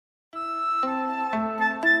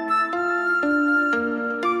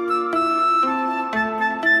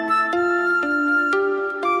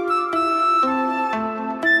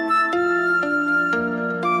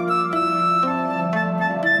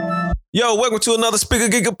Yo, welcome to another Speaker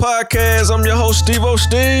Geeker podcast. I'm your host, Steve-O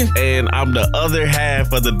Steve. And I'm the other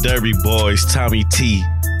half of the Derby Boys, Tommy T.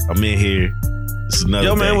 I'm in here. It's another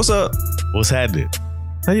Yo, man, day. what's up? What's happening?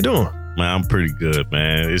 How you doing? Man, I'm pretty good,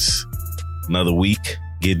 man. It's another week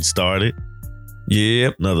getting started.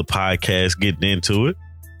 Yep. Another podcast getting into it.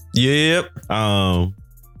 Yep. The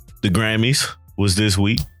Grammys was this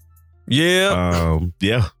week. Yep.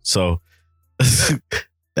 Yeah. So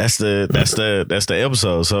that's the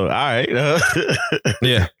episode. So all right.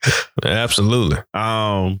 Yeah. Absolutely.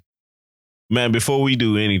 Man, before we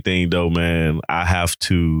do anything though, man, I have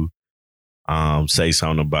to say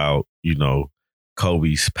something about,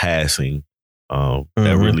 Kobe's passing. That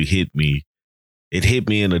really hit me. It hit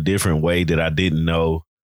me in a different way that I didn't know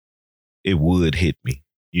it would hit me.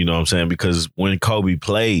 You know what I'm saying? Because when Kobe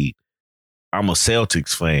played, I'm a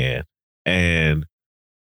Celtics fan. And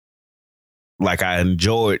like I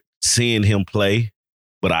enjoyed seeing him play,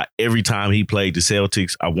 but every time he played the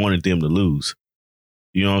Celtics, I wanted them to lose.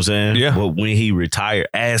 You know what I'm saying? Yeah. But when he retired,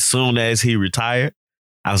 as soon as he retired,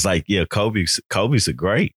 I was like, yeah, Kobe's a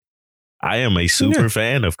great. I am a super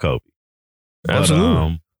fan of Kobe.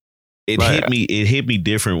 Absolutely. But, it hit me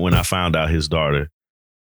different when I found out his daughter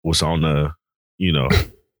was on the,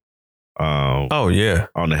 oh yeah,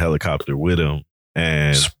 on the helicopter with him.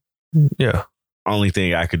 And yeah, only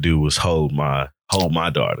thing I could do was hold my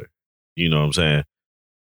daughter. You know what I'm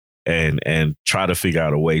saying? And try to figure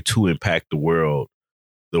out a way to impact the world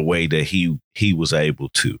the way that he was able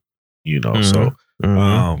to, So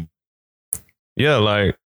yeah,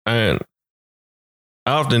 like, and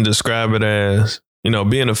I often describe it as,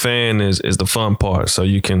 being a fan is the fun part. So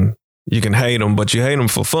you can hate him, but you hate him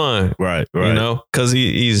for fun. Right. Because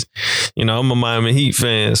he's, I'm a Miami Heat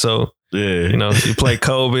fan. So, yeah, you play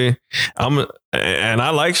Kobe. And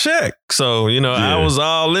I like Shaq. So, I was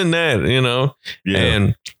all in that, Yeah.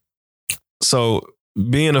 And so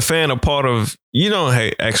being a fan, a part of, you don't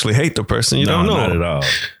actually hate the person. You don't know. Not at all.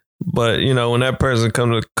 But, when that person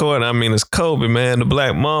comes to the court, I mean, it's Kobe, man, the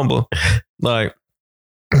Black Mamba. Like,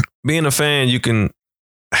 being a fan, you can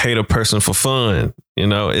hate a person for fun.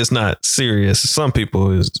 It's not serious. Some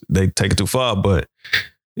people, they take it too far, but,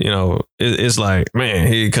 it's like, man,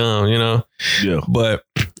 here he come, Yeah. But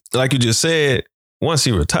like you just said, once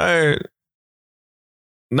he retired,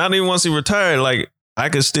 not even once he retired, like, I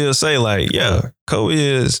could still say, like, yeah, Kobe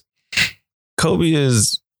is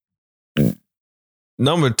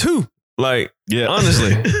number 2. Like, yeah,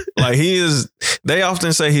 honestly, like they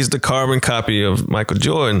often say he's the carbon copy of Michael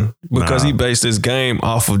Jordan because he based his game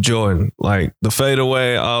off of Jordan, like the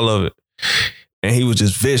fadeaway, all of it. And he was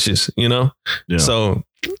just vicious, Yeah. So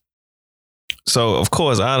of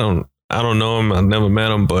course I don't know him. I never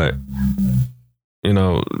met him, but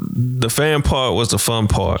the fan part was the fun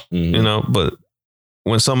part, but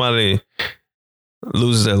when somebody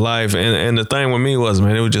loses their life and the thing with me was,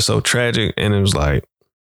 man, it was just so tragic. And it was like,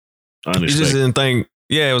 unexpected. You just didn't think,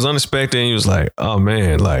 it was unexpected. And he was like, oh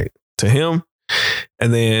man, like to him.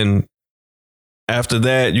 And then after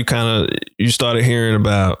that, you started hearing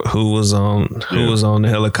about who was on the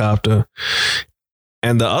helicopter,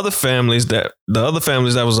 and the other families that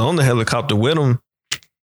was on the helicopter with him.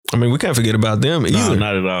 I mean, we can't forget about them either. No,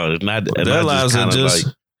 not at all. Their lives are just,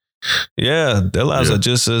 their lives are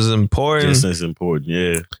just as important. Just as important,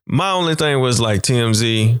 yeah. My only thing was like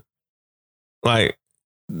TMZ, like,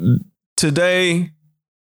 today,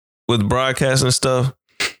 with broadcasting stuff,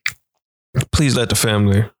 please let the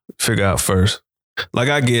family figure out first. Like,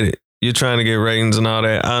 I get it. You're trying to get ratings and all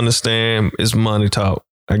that. I understand it's money talk.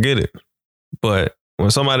 I get it. But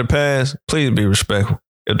when somebody passed, please be respectful.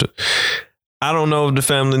 I don't know if the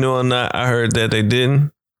family knew or not. I heard that they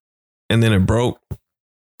didn't. And then it broke.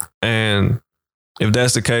 And if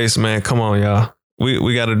that's the case, man, come on, y'all.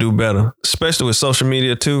 We got to do better, especially with social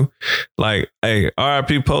media too. Like, hey,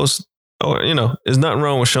 RIP posts, or there's nothing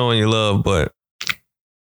wrong with showing your love, but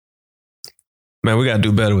man, we got to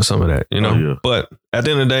do better with some of that, Oh, yeah. But at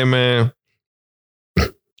the end of the day, man,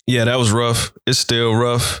 yeah, that was rough. It's still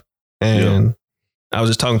rough. And I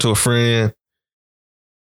was just talking to a friend.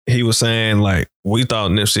 He was saying, like, we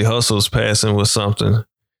thought Nipsey Hussle's passing was something.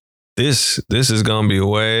 This is gonna be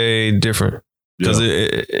way different because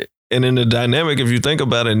and in the dynamic, if you think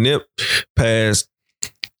about it, Nip passed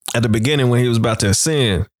at the beginning when he was about to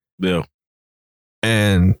ascend. Yeah.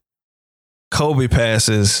 And Kobe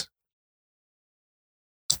passed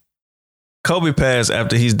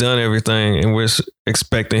after he's done everything, and we're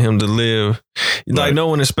expecting him to live. Like, Right. no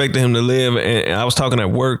one expected him to live. And I was talking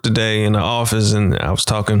at work today in the office, and I was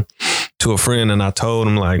talking to a friend, and I told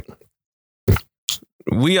him, like,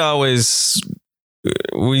 we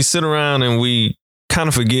sit around and we kind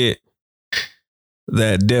of forget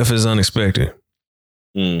that death is unexpected.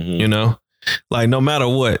 Mm-hmm. You know, like no matter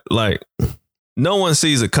what, like no one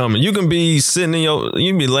sees it coming. You can be sitting you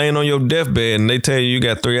can be laying on your deathbed and they tell you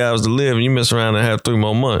got 3 hours to live and you mess around and have 3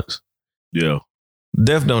 more months. Yeah.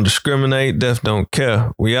 Death don't discriminate. Death don't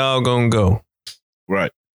care. We all gonna go.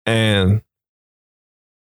 Right. And,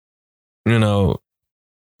 you know,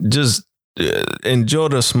 just enjoy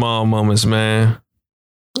the small moments, man.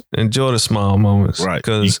 Enjoy the small moments. Right.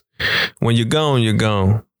 Because when you're gone, you're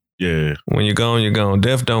gone. Yeah. When you're gone, you're gone.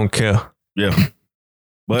 Death don't care. Yeah.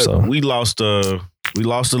 But we lost a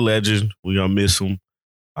legend. We gonna miss him.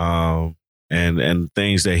 And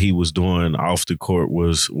things that he was doing off the court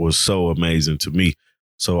was so amazing to me.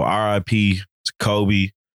 So R.I.P. to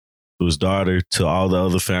Kobe, to his daughter, to all the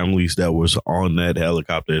other families that was on that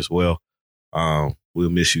helicopter as well. We'll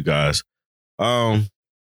miss you guys. On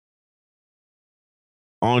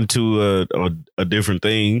to a different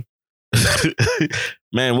thing.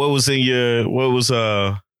 Man, what's been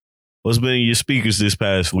in your speakers this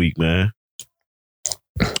past week, man?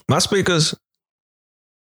 My speakers,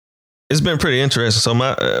 it's been pretty interesting. So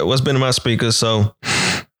what's been in my speakers? So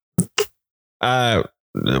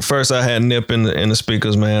first I had Nip in the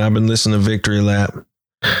speakers, man. I've been listening to Victory Lap.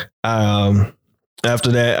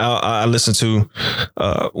 After that, I listened to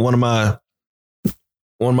one of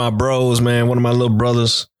my bros, man, one of my little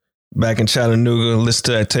brothers back in Chattanooga. Listened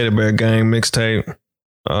to that Teddy Bear Gang mixtape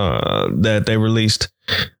that they released.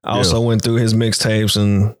 I also went through his mixtapes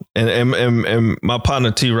and my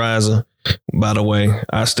partner T Riser. By the way,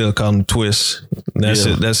 I still call him Twist.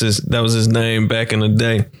 That was his name back in the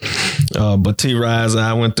day. But T Riser,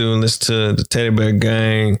 I went through and listened to the Teddy Bear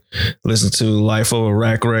Gang, listened to Life of a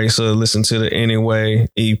Rack Racer, listened to the Anyway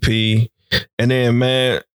EP, and then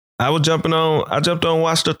man, I jumped on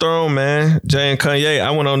Watch the Throne, man. Jay and Kanye.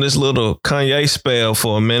 I went on this little Kanye spell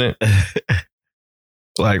for a minute,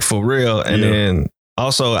 like for real, and then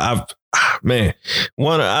also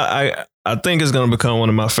I think it's gonna become one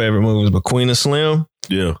of my favorite movies, but Queen and Slim.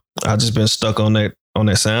 Yeah. I just been stuck on that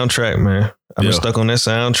soundtrack, man. I've been stuck on that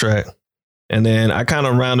soundtrack. And then I kind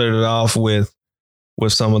of rounded it off with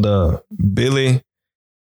some of the Billy.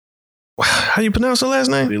 How you pronounce the last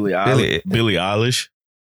name? Billie Eilish.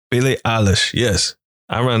 Billie Eilish, yes.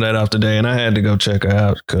 I run that off today and I had to go check her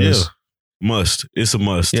out. Must. It's a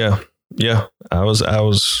must. Yeah. Yeah, I was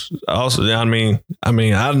also. I mean,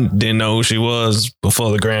 I didn't know who she was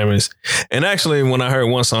before the Grammys, and actually, when I heard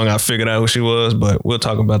one song, I figured out who she was. But we'll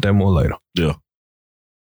talk about that more later. Yeah.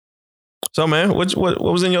 So, man, what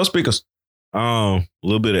was in your speakers? A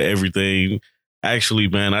little bit of everything. Actually,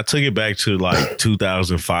 man, I took it back to like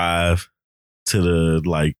 2005 to the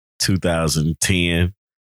like 2010.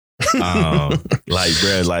 Like,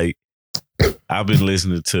 bro, like I've been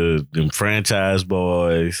listening to them Franchise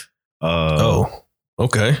Boys.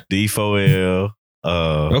 Okay. D4L.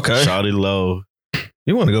 Okay. Shawty Low.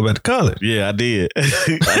 You want to go back to college? Yeah, I did.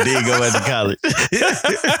 I did go back to college.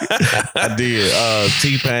 I did.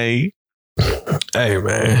 T-Pain. Hey,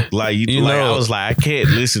 man. Like you know, I was like, I can't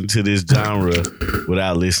listen to this genre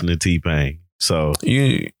without listening to T-Pain. So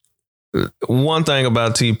one thing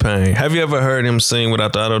about T-Pain, have you ever heard him sing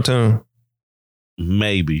without the auto-tune?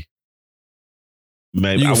 Maybe. You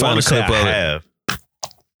can find a clip of it. Have.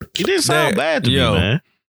 He didn't sound bad to me, man.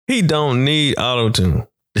 He don't need auto-tune.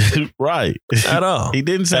 Right. At all. He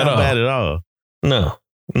didn't sound bad at all. No,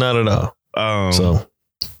 not at all. So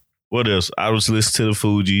what else? I was listening to the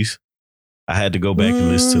Fugees. I had to go back and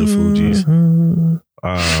listen to the Fugees.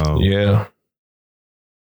 Yeah.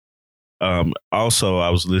 Also, I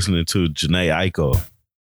was listening to Jhené Aiko.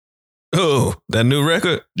 Oh, that new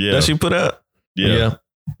record that she put out? Yeah.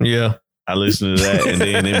 I I listened to that, and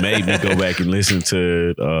then it made me go back and listen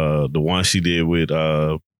to the one she did with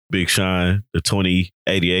Big Sean, the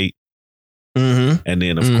 2088, and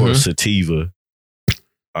then of course Sativa.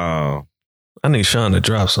 I need Sean to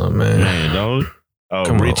drop something, man. Man, don't.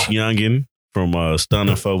 Rich Youngin from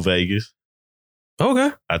Stunner 4 Vegas.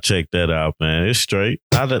 Okay, I checked that out, man. It's straight.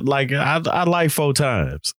 I like 4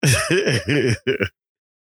 times.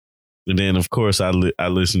 And then of course I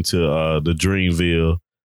listened to the Dreamville.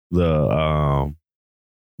 The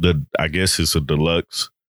I guess it's a deluxe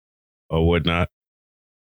or whatnot.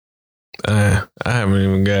 I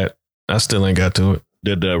still ain't got to it.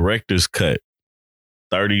 The director's cut.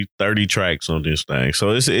 30 tracks on this thing. So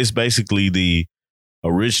it's basically the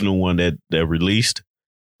original one that released,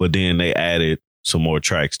 but then they added some more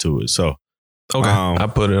tracks to it. So okay, I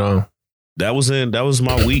put it on. That was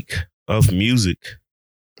my week of music.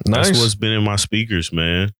 Nice. That's what's been in my speakers,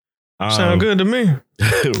 man. Sound good to me.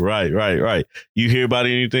 Right. You hear about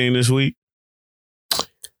anything this week?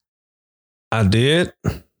 I did.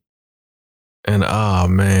 And oh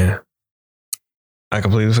man, I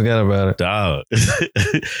completely forgot about it. Dog.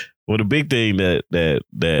 Well, the big thing Well,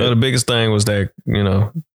 the biggest thing was that,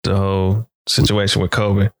 the whole situation with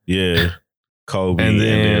Kobe. Yeah. Kobe and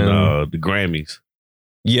then the Grammys.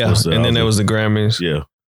 Yeah. And then there was the Grammys. Yeah.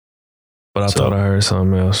 But I thought I heard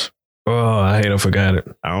something else. Oh, I hate I forgot it.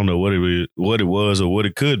 I don't know what it was or what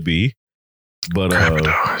it could be. But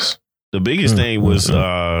the biggest thing was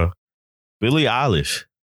Billie Eilish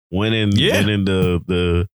winning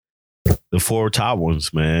the 4 top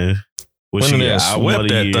ones, man. What she got? Swept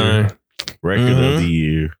that thing. Record of the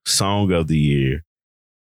year, song of the year,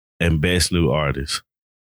 and best new artist.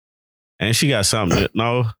 And she got something.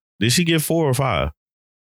 No, did she get 4 or 5?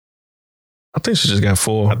 I think she just got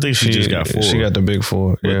 4. I think she just got 4. She got the big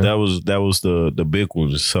 4. But yeah, that was the big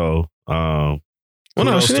one. So, well,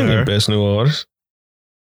 no, she didn't get best new artist.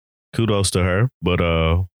 Kudos to her, but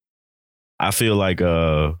I feel like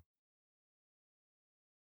Lil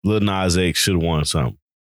Nas X should have won something.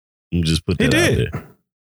 I'm just put that out there.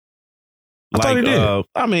 I thought he did.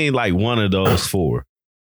 I mean, like one of those 4.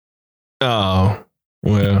 Oh,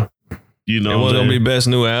 well, it wasn't gonna be best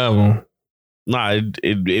new album. Nah,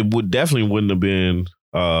 it would definitely wouldn't have been.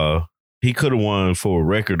 He could have won for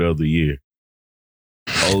record of the year.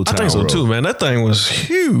 Old Town I think so Road. too, man. That thing was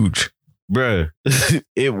huge, bruh.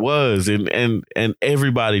 It was, and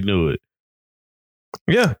everybody knew it.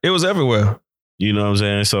 Yeah, it was everywhere. You know what I'm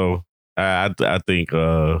saying? So I think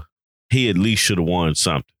he at least should have won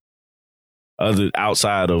something. Other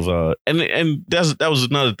outside of and that was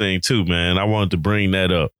another thing too, man. I wanted to bring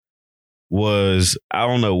that up. Was I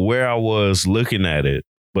don't know where I was looking at it,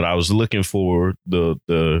 but I was looking for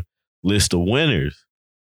the list of winners.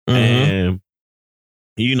 And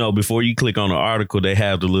before you click on the article, they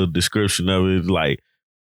have the little description of it, like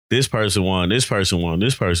this person won, this person won,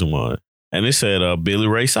 this person won. And it said Billy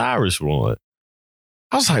Ray Cyrus won.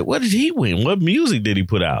 I was like, what did he win? What music did he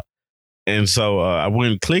put out? And so I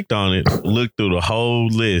went and clicked on it, looked through the whole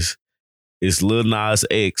list. It's Lil Nas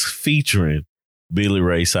X featuring Billy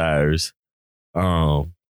Ray Cyrus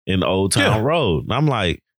in Old Town Road. And I'm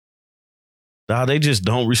like, nah, they just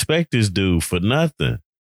don't respect this dude for nothing.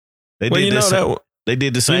 They did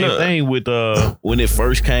the same thing with when it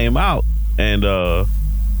first came out. And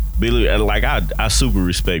Billy, like I super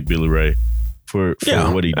respect Billy Ray for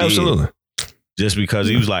what he did. Absolutely. Just because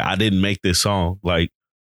he was like, I didn't make this song. Like,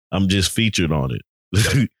 I'm just featured on it.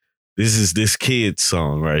 This is this kid's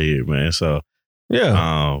song right here, man. So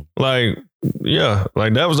like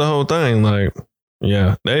that was the whole thing. Like,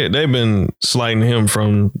 yeah, they've been slighting him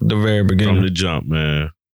from the very beginning. From the jump,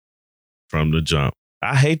 man. From the jump.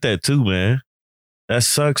 I hate that too, man. That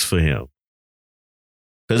sucks for him.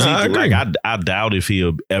 Because I doubt if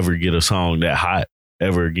he'll ever get a song that hot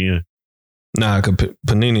ever again. Nah, cause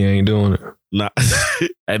Panini ain't doing it. Nah.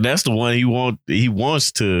 And that's the one he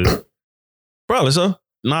wants to. Probably so.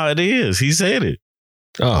 No, it is. He said it.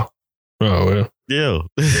 Oh well. Yeah.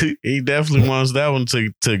 He definitely wants that one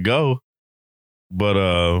to go. But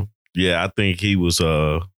I think he was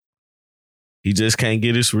he just can't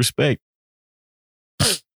get his respect.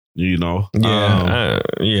 Yeah.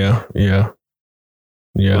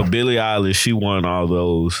 But Billie Eilish, she won all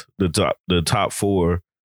those, the top 4.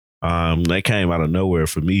 They came out of nowhere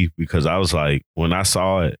for me because I was like, when I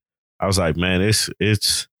saw it, I was like, man,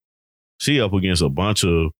 it's she up against a bunch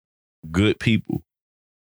of good people.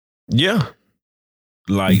 Yeah.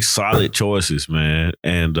 Like solid choices, man.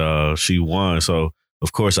 And she won. So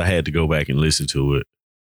of course I had to go back and listen to it.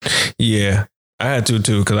 Yeah. I had to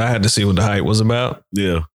too, because I had to see what the hype was about.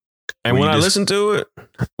 Yeah. And when I listened to it,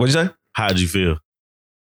 what'd you say? How'd you feel?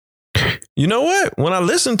 You know what? When I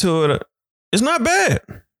listened to it, it's not bad.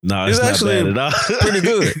 No, it's not actually bad at all. Pretty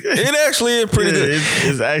good. It actually is pretty good.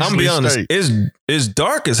 It's actually, I'm be honest, straight. it's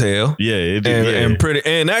dark as hell. Yeah, and pretty.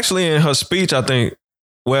 And actually, in her speech, I think,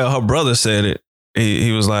 well, her brother said it.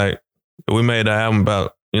 He was like, we made an album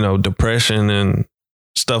about depression and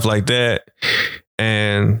stuff like that,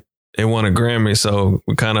 and it won a Grammy, so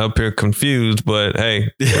we're kind of up here confused. But hey,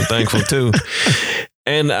 we're thankful too.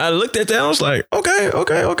 And I looked at that, and I was like, okay, hold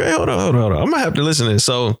on. I'm gonna have to listen to this.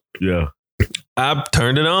 So yeah. I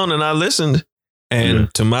turned it on and I listened,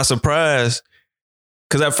 and to my surprise,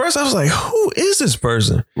 because at first I was like, who is this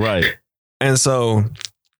person? Right. And so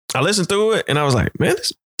I listened through it and I was like, man,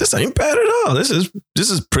 this ain't bad at all. This is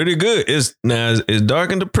pretty good. It's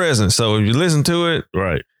dark and depressing. So if you listen to it,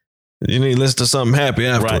 right, you need to listen to something happy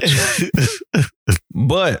afterwards. Right.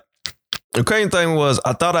 But the crazy thing was,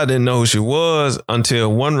 I thought I didn't know who she was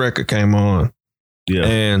until one record came on. Yeah.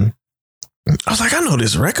 And I was like, I know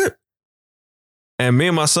this record. And me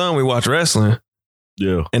and my son, we watch wrestling.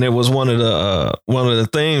 Yeah. And it was one of the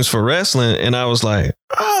themes for wrestling. And I was like,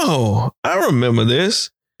 oh, I remember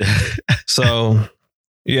this. So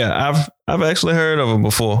yeah, I've actually heard of it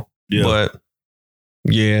before. Yeah. But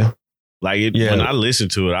yeah. Like when I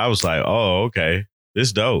listened to it, I was like, oh, okay.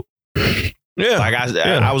 This dope. Yeah. Like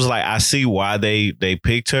I was like, I see why they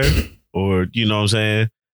picked her, or you know what I'm saying?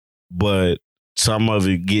 But some of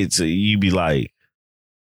it gets you be like,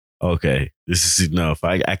 okay, this is enough.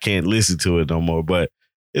 I can't listen to it no more. But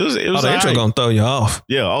it was the intro gonna throw you off.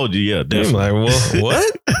 Yeah, yeah, definitely. Like, well,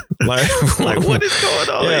 what? like what is going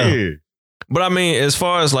on here? But I mean, as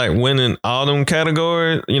far as like winning all them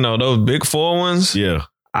categories, you know, those big four ones. Yeah.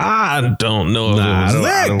 I don't know if it was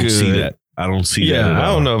that good. See that. I don't see that. Yeah, I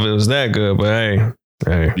don't know if it was that good, but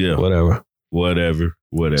hey, yeah, whatever.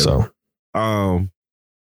 So,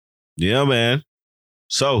 yeah, man.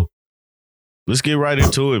 So, let's get right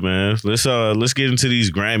into it, man. Let's get into these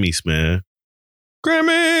Grammys, man.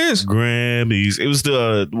 Grammys. It was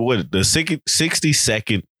the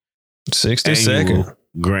 62nd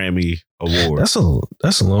Grammy Award. That's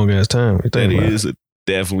a long ass time. That is a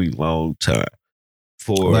definitely long time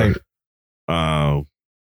for like, an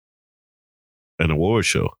award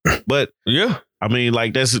show. But yeah, I mean,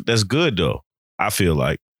 like that's good though. I feel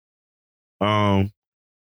like.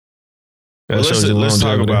 Let's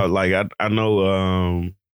talk about like I know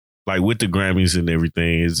like with the Grammys and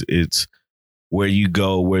everything is where you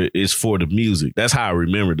go where it's for the music. That's how I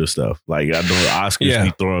remember the stuff. Like I know Oscars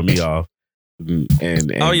be throwing me off. And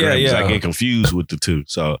Grammys, I get confused with the two.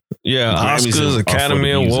 So yeah, Oscars, Academy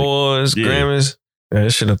Awards, Grammys. Yeah,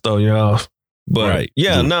 it should have thrown you off. But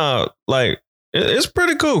like it's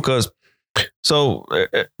pretty cool because so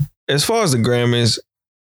as far as the Grammys,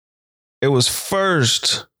 it was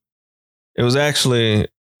actually,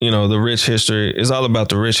 you know, the rich history. It's all about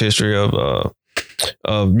the rich history of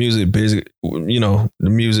music, you know, the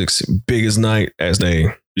music's biggest night that's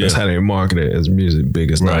how they market it, as music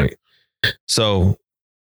biggest night. So,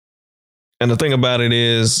 and the thing about it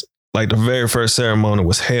is, like the very first ceremony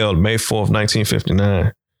was held May 4th,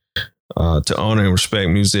 1959, to honor and respect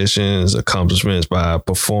musicians' accomplishments by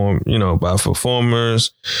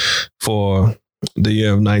performers for the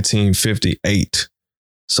year of 1958.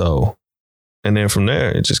 So, and then from there,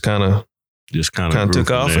 it just kind of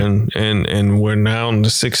took off, and we're now in the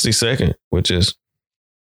 62nd, which is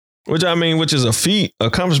a feat,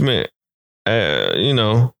 accomplishment. You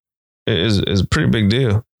know, is a pretty big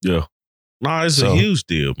deal. Yeah, no, it's a huge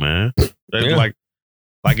deal, man. Like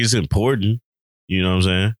it's important. You know what I'm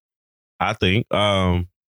saying? I think.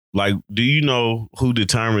 Like, do you know who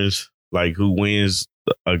determines like who wins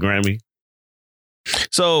a Grammy?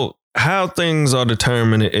 So how things are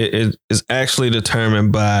determined, it is actually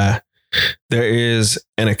determined by there is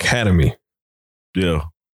an academy. Yeah.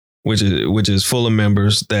 Which is full of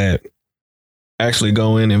members that actually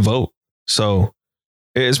go in and vote. So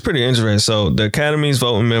it's pretty interesting. So the Academy's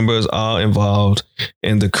voting members are involved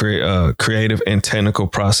in the creative and technical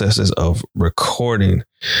processes of recording.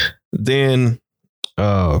 Then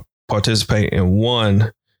participate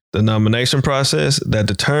in the nomination process that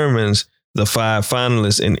determines the 5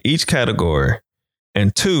 finalists in each category,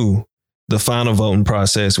 and 2, the final voting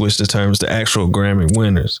process, which determines the actual Grammy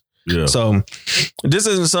winners. Yeah. So this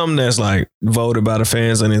isn't something that's like voted by the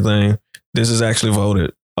fans or anything. This is actually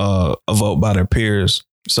a vote by their peers.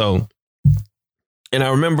 So, and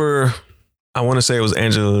I remember, I want to say it was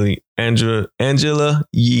Angela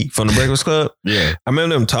Yee from the Breakfast Club. Yeah. I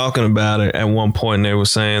remember them talking about it at one point, and they were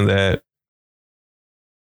saying that,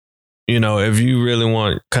 you know, if you really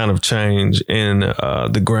want kind of change in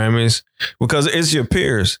the Grammys, because it's your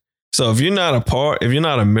peers. So if you're not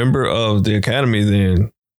a member of the Academy,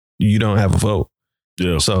 then you don't have a vote.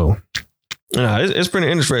 Yeah. So it's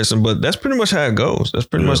pretty interesting, but that's pretty much how it goes. That's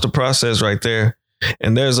pretty much the process right there.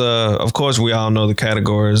 And there's of course, we all know the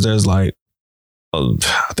categories. There's like, I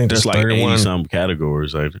think there's like 31 some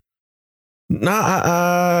categories. Like,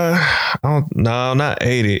 no, not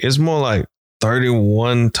 80. It's more like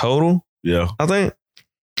 31 total. Yeah, I think.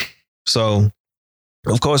 So,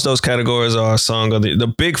 of course, those categories are song of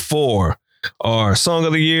the big 4 are song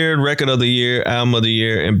of the year, record of the year, album of the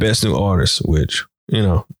year, and best new artist, which, you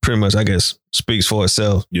know, pretty much, I guess, speaks for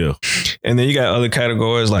itself. Yeah. And then you got other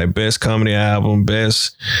categories like best comedy album,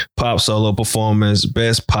 best pop solo performance,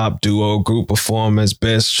 best pop duo group performance,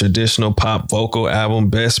 best traditional pop vocal album,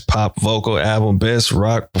 best pop vocal album, best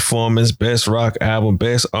rock performance, best rock album,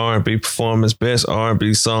 best R&B performance, best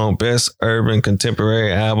R&B song, best urban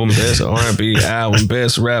contemporary album, best R&B album,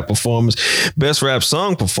 best rap performance, best rap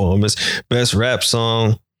song performance, best rap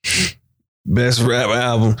song, best rap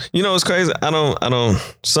album. You know what's crazy? I don't.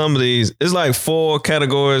 Some of these, it's like 4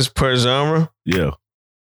 categories per genre. Yeah.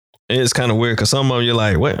 It's kind of weird because some of them you're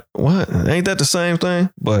like, what? Ain't that the same thing?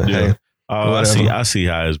 But Yeah. hey, Oh, I see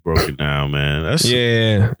how it's broken down, man. It's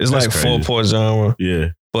that's like crazy. 4 per genre.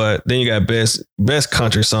 Yeah. But then you got best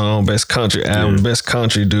country song, best country album, best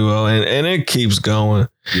country duo, and it keeps going.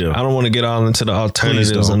 Yeah. I don't want to get all into the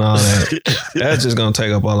alternatives and all that. That's just gonna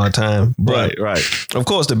take up all our time. But right. of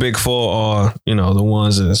course, the big 4 are, you know, the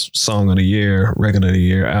ones that's song of the year, record of the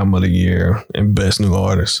year, album of the year, and best new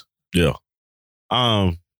artist. Yeah.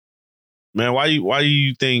 Man, why do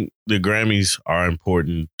you think the Grammys are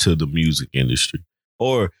important to the music industry,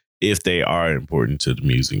 or if they are important to the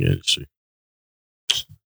music industry?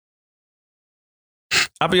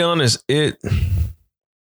 I'll be honest, it's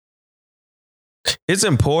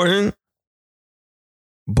important,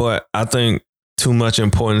 but I think too much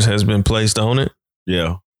importance has been placed on it.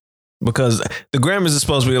 Yeah. Because the Grammys is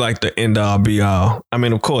supposed to be like the end all be all. I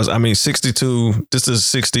mean, of course, 62, this is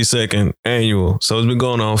 62nd annual. So it's been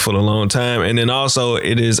going on for a long time. And then also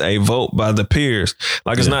it is a vote by the peers.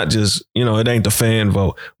 Like it's not just, you know, it ain't the fan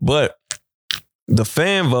vote, but the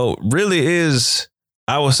fan vote really is,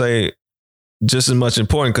 I would say, just as much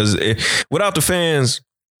important because without the fans,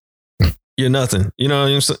 you're nothing. You know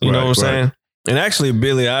what I'm saying? And actually,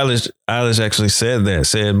 Billie Eilish actually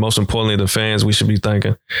said most importantly, the fans we should be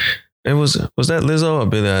thanking. It was that Lizzo or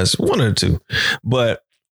Billie Eilish? One or two. But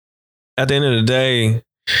at the end of the day,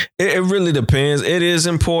 it really depends. It is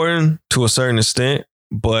important to a certain extent,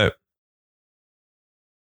 but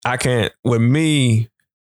I can't, with me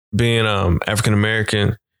being African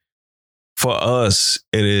American, for us,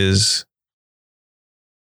 it is,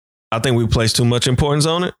 I think we place too much importance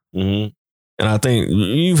on it. Mm-hmm. And I think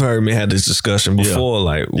you've heard me have this discussion before,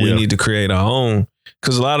 like we need to create our own.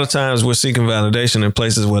 Because a lot of times we're seeking validation in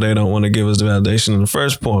places where they don't want to give us the validation in the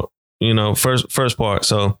first part, you know, first part.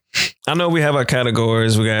 So I know we have our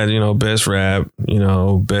categories. We got, you know, best rap, you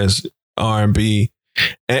know, best R&B.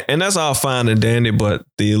 And that's all fine and dandy. But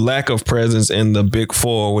the lack of presence in the big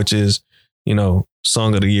 4, which is, you know,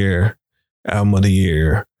 song of the year, album of the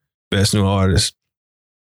year, best new artist,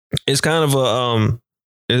 it's kind of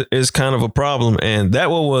a problem. And that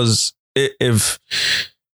was, if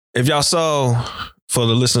y'all saw, for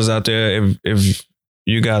the listeners out there, if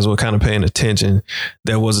you guys were kind of paying attention,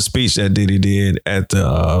 there was a speech that Diddy did at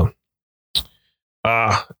the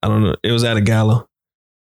I don't know, it was at a gala.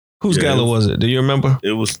 Whose gala was it? Do you remember?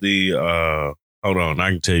 It was the hold on,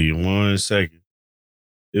 I can tell you in 1 second.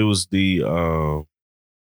 It was the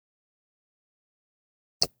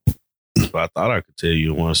I thought I could tell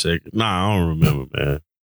you in 1 second. Nah, I don't remember, man.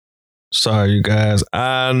 Sorry, you guys.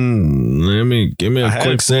 Give me a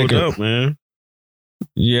quick second, up, man.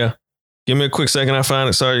 Yeah, give me a quick second. I find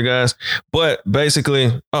it. Sorry, you guys. But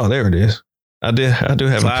basically, oh, there it is. I do have it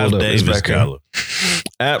pulled up. It's back here.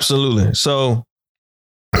 Absolutely. So,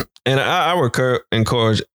 and I would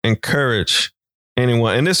encourage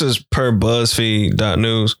anyone, and this is per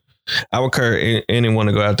BuzzFeed.news. I would encourage anyone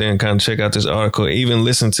to go out there and kind of check out this article, even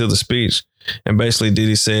listen to the speech. And basically,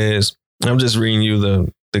 Diddy says, I'm just reading you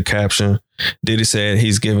the caption. Diddy said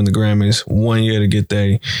he's giving the Grammys 1 year to get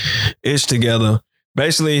their ish together.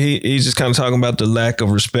 Basically, he's just kind of talking about the lack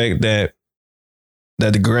of respect that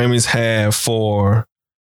the Grammys have for,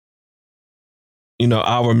 you know,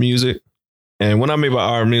 our music. And when I mean by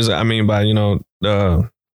our music, I mean by,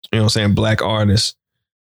 Black artists,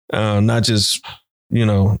 not just,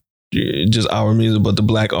 just our music, but the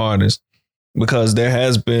Black artists, because there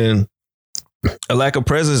has been a lack of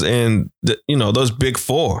presence in those big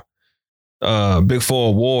four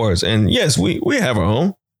awards. And yes, we have our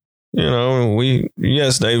own.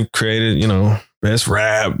 They've created, best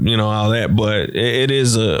rap, all that, but it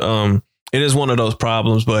is one of those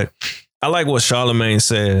problems. But I like what Charlemagne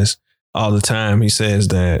says all the time. He says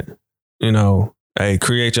that, hey,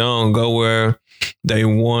 create your own, go where they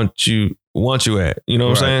want you at. You know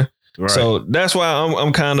what I'm saying? Right. So that's why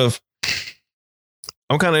I'm kind of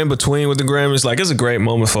in between with the Grammys. Like, it's a great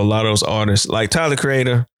moment for a lot of those artists. Like Tyler,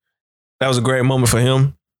 Creator, that was a great moment for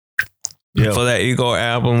him. Yeah, for that Igor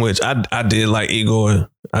album, which I did like Igor.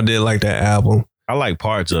 I did like that album. I like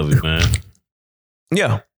parts of it, man.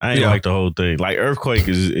 Yeah. I ain't like the whole thing. Like Earthquake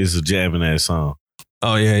is a jamming ass song.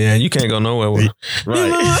 Oh, yeah. You can't go nowhere with it. Right.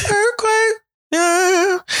 Earthquake.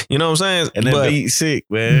 Yeah. You know what I'm saying? And that beat sick,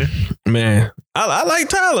 man. Man. I like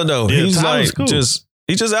Tyler though. Yeah, he's Tyler's like cool.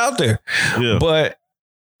 He's just out there. Yeah. But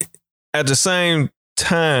at the same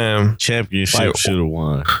time, Championship should have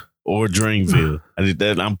won. Or Dreamville.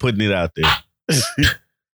 I'm putting it out there.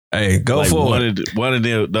 Hey, go for it. One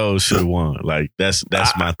of those should have won. Like that's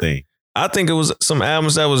my thing. I think it was some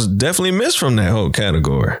albums that was definitely missed from that whole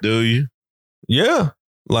category. Do you? Yeah.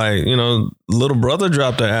 Like, Little Brother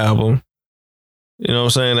dropped an album. You know what I'm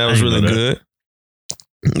saying? That was really good.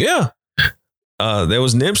 Yeah. There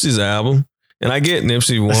was Nipsey's album. And I get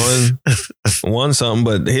Nipsey won something,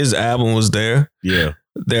 but his album was there. Yeah.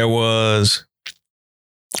 There was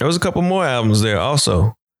a couple more albums there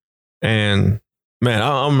also. And man,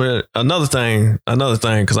 I'm another thing,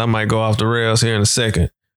 because I might go off the rails here in a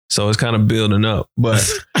second. So it's kind of building up. But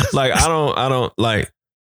like, I don't like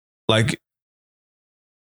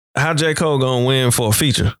how J. Cole gonna win for a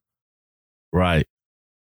feature? Right.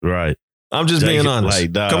 I'm just being honest.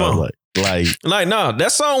 Like, dog, come on. Like, no,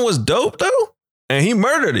 that song was dope though. And he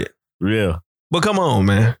murdered it. Yeah. But come on,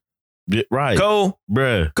 man. Yeah, right. Cole,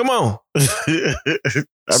 bruh. Come on.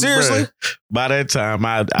 Seriously? Bruh. By that time,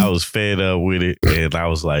 I was fed up with it. And I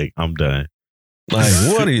was like, I'm done. Like,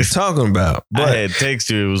 what are you talking about? But I had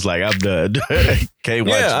texted. It was like, I'm done. Can't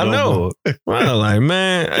watch I know. more. Right, like,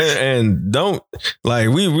 man. And don't, like,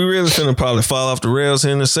 we really finna probably fall off the rails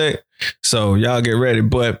here in a sec. So y'all get ready.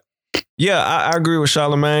 But yeah, I agree with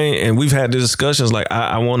Charlamagne. And we've had the discussions. Like,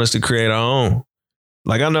 I want us to create our own.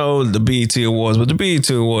 Like, I know the BET Awards, but the BET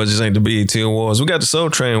Awards just ain't the BET Awards. We got the Soul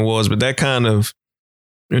Train Awards, but that kind of,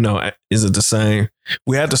 is it the same?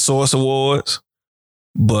 We had the Source Awards,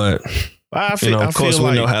 but of course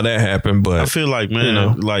we know how that happened. But I feel like,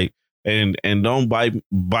 man, like, and don't bite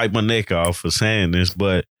my neck off for saying this,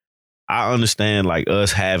 but I understand like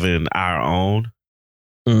us having our own,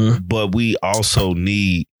 but we also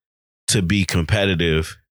need to be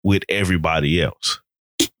competitive with everybody else.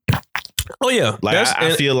 Oh yeah, like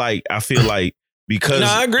I feel like because no,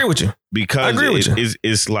 I agree with you. Because I agree with you.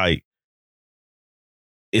 It's like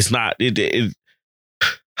it's not the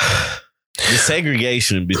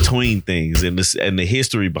segregation between things and the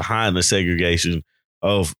history behind the segregation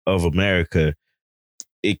of America.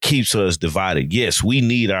 It keeps us divided. Yes, we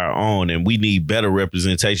need our own and we need better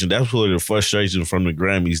representation. That's what the frustration from the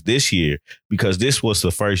Grammys this year, because this was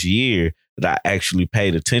the first year that I actually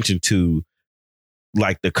paid attention to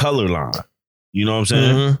like the color line. You know what I'm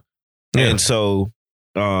saying? Mm-hmm. Yeah. And so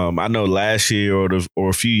I know last year or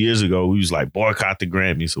a few years ago, we was like boycott the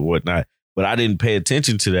Grammys or whatnot, but I didn't pay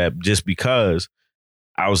attention to that just because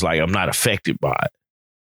I was like, I'm not affected by it.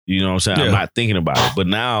 You know what I'm saying? Yeah. I'm not thinking about it. But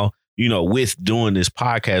now, with doing this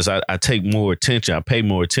podcast, I take more attention. I pay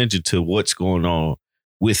more attention to what's going on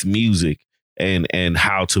with music and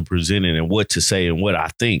how to present it and what to say and what I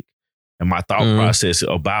think and my thought process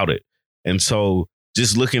about it. And so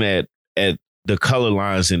just looking at the color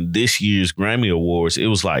lines in this year's Grammy Awards, it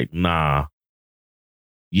was like, nah,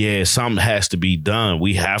 yeah, something has to be done.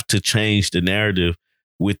 We have to change the narrative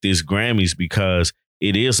with this Grammys because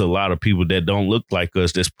it is a lot of people that don't look like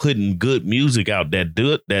us that's putting good music out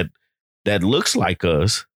that looks like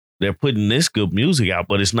us. They're putting this good music out,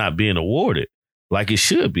 but it's not being awarded like it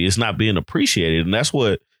should be. It's not being appreciated. And that's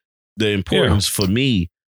what the importance for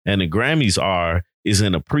me and the Grammys is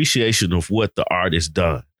an appreciation of what the artist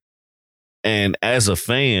done. And as a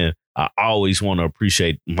fan, I always want to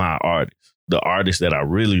appreciate my artists, the artists that I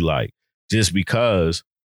really like, just because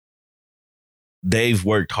they've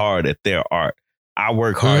worked hard at their art. I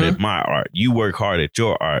work hard at my art. You work hard at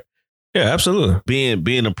your art. Yeah, absolutely.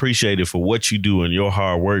 Being appreciated for what you do and your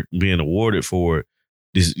hard work, being awarded for it,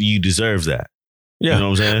 you deserve that. Yeah. You know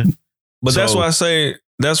what I'm saying? But that's why I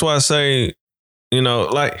say,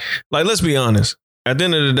 like let's be honest. At the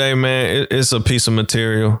end of the day, man, it's a piece of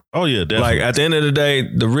material. Oh, yeah, definitely. Like, at the end of the day,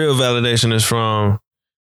 the real validation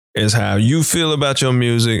is how you feel about your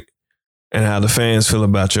music and how the fans feel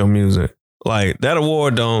about your music. Like, that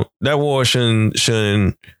award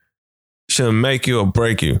shouldn't make you or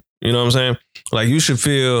break you. You know what I'm saying? Like, you should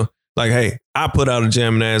feel like, hey, I put out a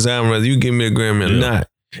jamming ass album, whether you give me a Grammy or not.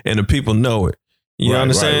 And the people know it. You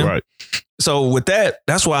understand? Right. So with that,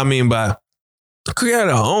 that's what I mean by create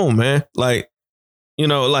our own, man. Like,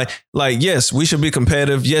 yes, we should be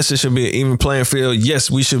competitive. Yes, it should be an even playing field. Yes,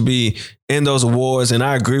 we should be in those awards. And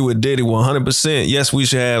I agree with Diddy 100%. Yes, we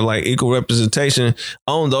should have like equal representation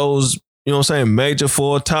on those, major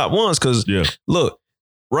 4 top ones. Because look,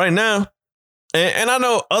 right now, and I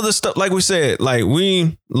know other stuff, like we said, like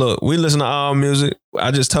we listen to all music.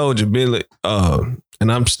 I just told you, Billy,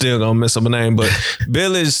 and I'm still gonna mess up a name, but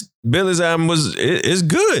Billy's album is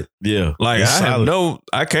good. Yeah. Like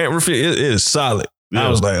I can't refute it is solid. Yeah. I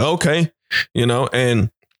was like, okay,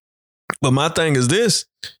 but my thing is this,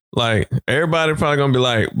 like everybody probably gonna be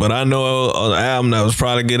like, but I know an album that was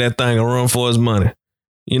probably get that thing a run for its money.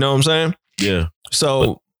 You know what I'm saying? Yeah.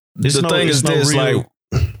 So the thing is this, like,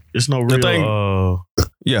 it's no real,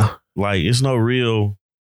 like, it's no real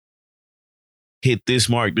hit this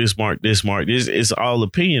mark, this mark, this mark. It's all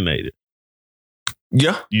opinionated.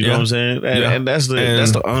 Yeah. You know what I'm saying? And that's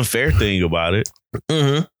the unfair thing about it.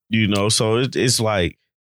 Mm-hmm. You know, so it's like,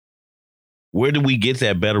 where do we get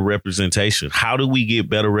that better representation? How do we get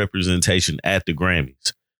better representation at the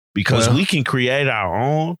Grammys? Because we can create our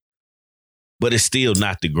own, but it's still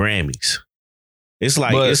not the Grammys. It's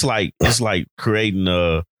like creating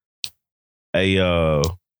a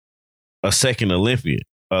second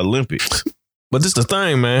Olympics. But this is the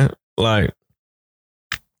thing, man. Like,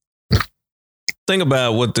 think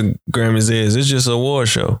about what the Grammys is. It's just an award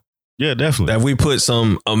show. Yeah, definitely. That we put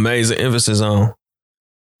some amazing emphasis on.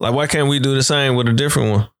 Like, why can't we do the same with a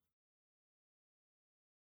different one?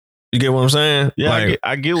 You get what I'm saying? Yeah, like,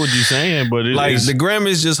 I get what you're saying, but the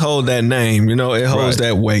Grammys just hold that name. You know, it holds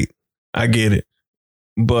that weight. I get it.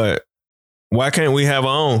 But why can't we have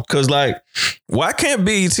our own? Because, like, why can't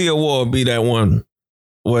BET Award be that one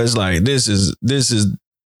where it's like, this is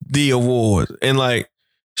the award? And, like,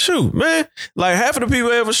 shoot, man, like, half of the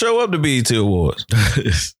people ever show up to BET Awards.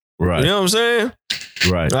 Right. You know what I'm saying?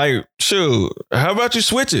 Right. Like, shoot, how about you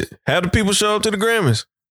switch it? Have the people show up to the Grammys.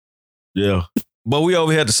 Yeah. But we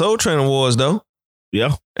over here at the Soul Train Awards, though.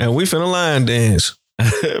 Yeah. And we finna line dance.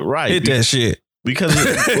 Right. Hit that shit. Because,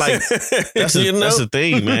 like, that's the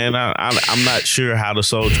thing, man. I'm not sure how the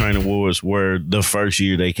Soul Train Awards were the first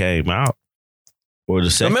year they came out. Or the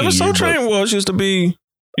second year. I remember Soul Train Awards used to be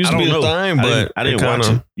the thing, but I didn't watch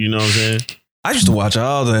it. You know what I'm saying? I used to watch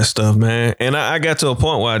all that stuff, man. And I got to a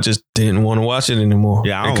point where I just didn't want to watch it anymore.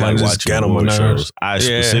 Yeah, I don't like watching award shows. I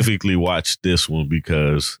specifically watched this one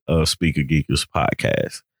because of Speaker Geekers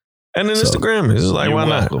podcast. And then it's the Grammys. It's like, why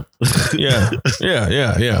not? Yeah.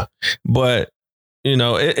 But, you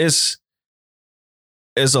know, it's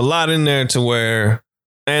a lot in there to where,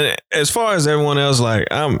 and as far as everyone else, like,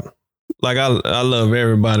 I love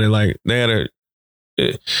everybody. Like, they had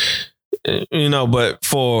you know, but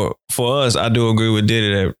for us, I do agree with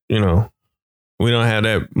Diddy that, you know, we don't have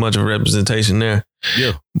that much of representation there.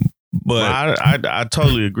 Yeah. But I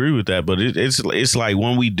totally agree with that. But it's like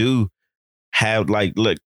when we do have, like,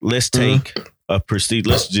 look, let's take a prestige.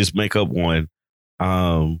 Let's just make up one.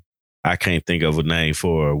 I can't think of a name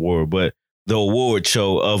for an award, but the award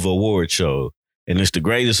show of award show. And it's the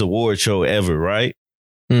greatest award show ever, right?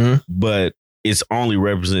 Mm-hmm. But its only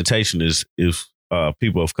representation is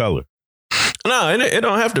people of color. No, it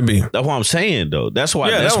don't have to be. That's what I'm saying, though. That's why.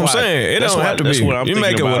 Yeah, that's what I'm saying. It don't have to be. You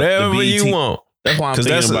make it whatever you want. That's why I'm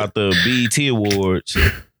thinking about the BET Awards.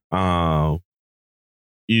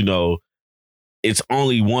 You know, it's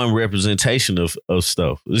only one representation of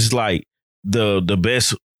stuff. It's like the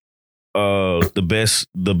best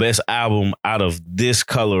album out of this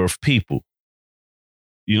color of people.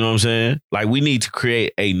 You know what I'm saying? Like, we need to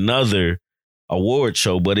create another award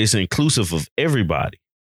show, but it's inclusive of everybody.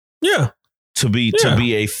 Yeah. To be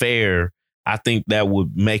a fair, I think that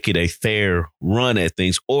would make it a fair run at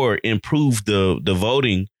things, or improve the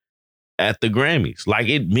voting at the Grammys. Like,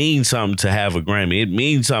 it means something to have a Grammy. It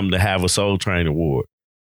means something to have a Soul Train Award.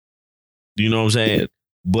 You know what I'm saying?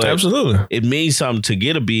 But absolutely, it means something to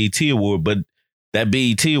get a BET Award, but that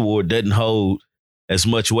BET Award doesn't hold as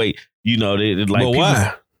much weight. You know, but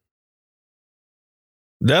why?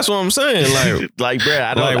 That's what I'm saying. Like, bro,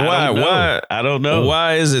 I don't know.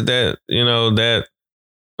 Why is it that, you know, that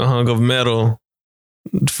a hunk of metal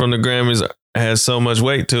from the Grammys has so much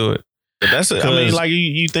weight to it? But that's it. I mean, like,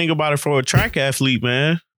 you think about it for a track athlete,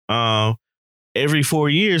 man. Every 4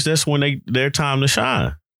 years, that's when their time to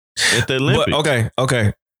shine at the Olympics. But,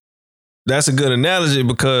 okay. That's a good analogy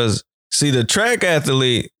because, see, the track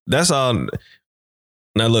athlete, that's all.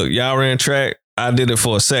 Now, look, y'all ran track. I did it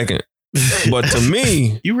for a second. But to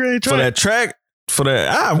me, you ran track? For that,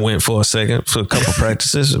 I went for a second for a couple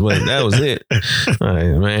practices, but that was it. All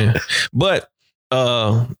right, man. But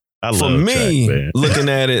for me, track, looking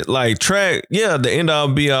at it like track, yeah, the end all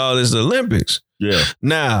be all is the Olympics. Yeah.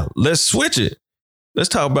 Now let's switch it. Let's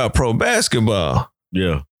talk about pro basketball.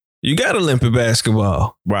 Yeah. You got Olympic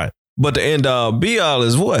basketball, right? But the end all be all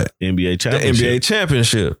is what? NBA championship. The NBA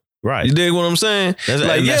championship. Right. You dig what I'm saying?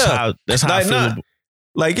 That's how I feel.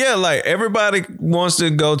 Like, yeah, like everybody wants to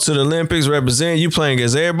go to the Olympics, represent. You playing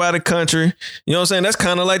against everybody country. You know what I'm saying? That's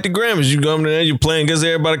kind of like the Grammys. You go there, you playing against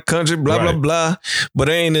everybody country, blah, blah, blah. But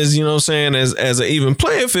it ain't as, you know what I'm saying, as an even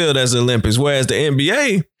playing field as the Olympics. Whereas the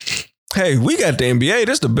NBA, hey, we got the NBA.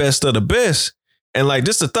 This the best of the best. And like,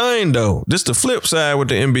 this the thing though. This the flip side with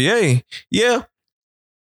the NBA. Yeah.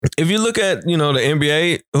 If you look at, you know, the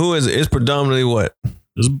NBA, who is it? It's predominantly what?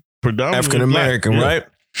 It's predominantly African-American, right?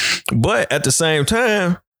 But at the same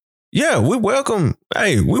time, yeah, we welcome.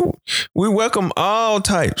 Hey, we welcome all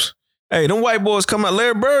types. Hey, them white boys come out.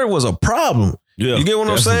 Larry Bird was a problem. Yeah, you get what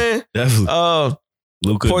I'm saying? Definitely.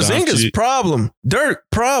 Luka Porzingis Doncic. problem. Dirk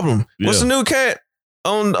problem. What's Yeah. the new cat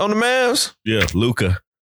on the Mavs? Yeah, Luka.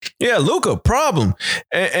 Yeah, Luka problem.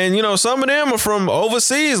 And you know, some of them are from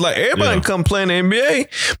overseas. Like everybody can come play in the NBA,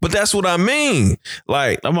 but that's what I mean.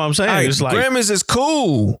 Like That's what I'm saying. It's like Grammys is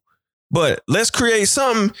cool, but let's create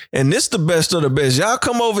something. And this the best of the best. Y'all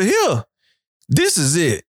come over here. This is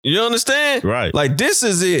it. You understand? right. Like this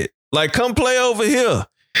is it. Like come play over here.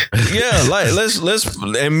 Yeah, like let's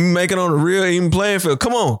and make it on a real even playing field.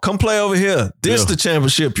 Come on, come play over here. This the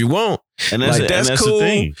championship you want. And that's, like that's, and that's cool. the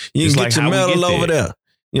thing. You It's can like get your how we medal get over there.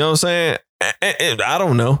 You know what I'm saying? And I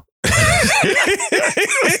don't know.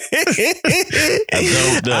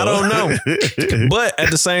 I don't know. But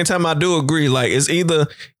at the same time, I do agree. Like it's either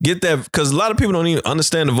get that because a lot of people don't even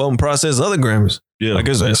understand the voting process of other Grammys. Yeah. Like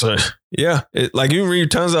it's yeah. Like you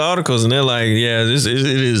read tons of articles and they're like, yeah, it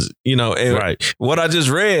is, you know, right. What I just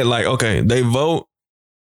read, like, okay, they vote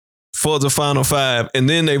for the final five and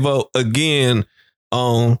then they vote again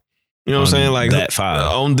on, you know what I'm saying? Like that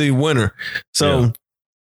five. On the winner. So,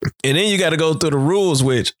 and then you got to go through the rules,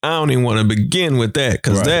 which I don't even want to begin with that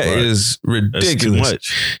because that is ridiculous. That's too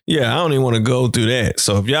much. Yeah, I don't even want to go through that.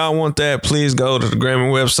 So if y'all want that, please go to the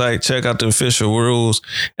Grammy website, check out the official rules,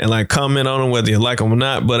 and like comment on them whether you like them or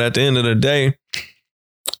not. But at the end of the day,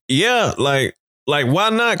 yeah, like why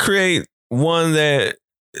not create one that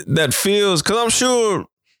feels? Because I'm sure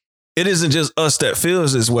it isn't just us that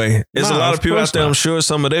feels this way. There's a lot of people out there. I'm sure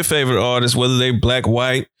some of their favorite artists, whether they black,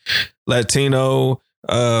 white, Latino.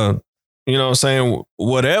 You know what I'm saying?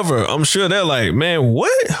 Whatever. I'm sure they're like, man,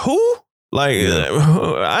 what? Who? Like,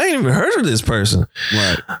 I ain't even heard of this person.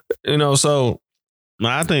 Right. You know, so. No,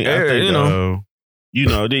 I think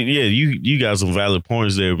you got some valid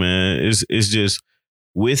points there, man. It's just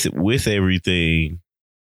with everything,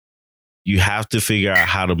 you have to figure out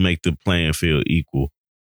how to make the playing field equal.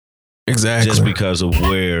 Exactly. Just because of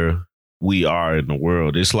where we are in the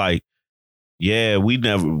world. It's like, yeah, we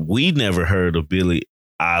never heard of Billie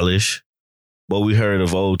Eilish, but we heard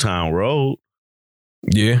of Old Town Road.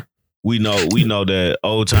 Yeah. We know that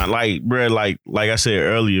Old Town, like, bro, like I said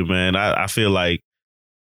earlier, man, I feel like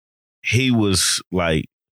he was like,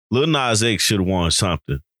 Lil Nas X should have won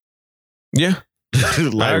something. Yeah.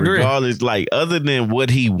 Like, I agree. regardless, like, other than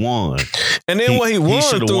what he won. And then what he won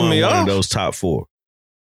threw me off. One of those top four.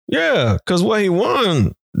 Yeah, because what he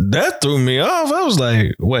won, that threw me off. I was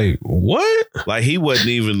like, wait, what? Like he wasn't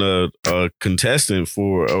even a contestant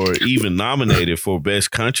for or even nominated for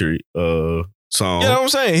Best Country song. You know what I'm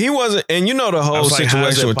saying? He wasn't, and you know the whole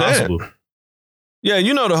situation with possible? That. Yeah,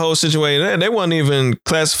 you know the whole situation with that. They wasn't even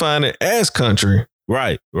classifying it as country.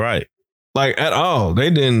 Right. Like at all. They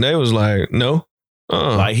didn't, they was like, no.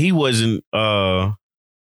 Like he wasn't even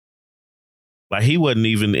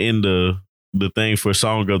in the thing for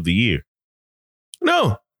Song of the Year.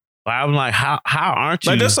 No. I'm like, how aren't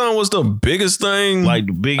you? Like that song was the biggest thing. Like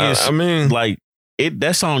the biggest. I mean, like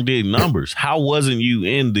that song did numbers. How wasn't you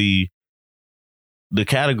in the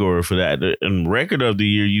category for that? And Record of the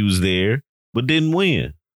Year, you was there, but didn't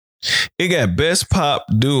win. It got Best Pop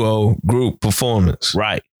Duo Group Performance.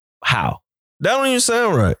 Right. How? That don't even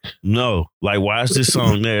sound right. No. Like, why is this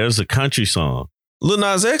song there? It's a country song. Lil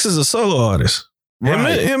Nas X is a solo artist.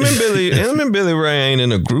 Right. Him and Billy Ray ain't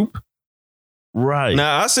in a group. Right.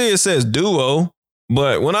 Now, I see it says duo,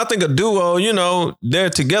 but when I think of duo, you know,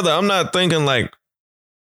 they're together. I'm not thinking like,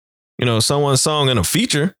 you know, someone's song in a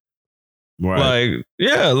feature. Right. Like,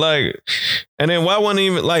 yeah, like, and then why wasn't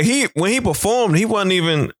even, like, when he performed, he wasn't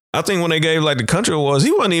even, I think when they gave like the country awards,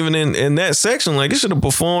 he wasn't even in that section. Like, he should have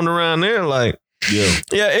performed around there. Like, yeah,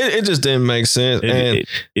 it just didn't make sense. And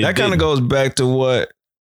that kind of goes back to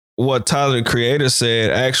what Tyler the Creator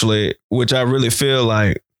said, actually, which I really feel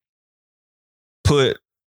like put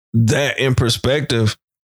that in perspective,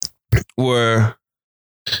 where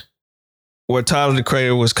Tyler the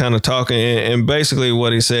Creator was kind of talking, and basically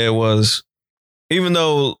what he said was, even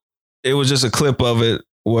though it was just a clip of it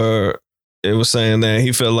where it was saying that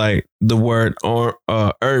he felt like the word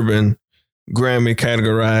urban Grammy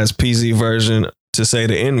categorized PZ version to say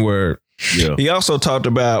the N-word. Yeah. He also talked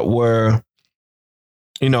about where,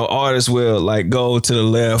 you know, artists will like go to the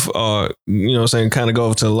left or, you know what I'm saying, kind of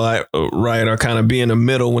go to the right or kind of be in the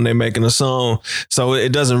middle when they're making a song. So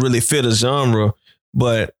it doesn't really fit a genre.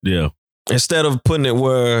 But yeah, instead of putting it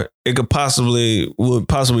where it would possibly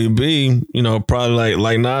be, you know, probably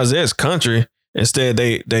like Nas X country, instead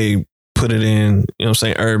they put it in, you know what I'm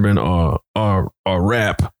saying, urban or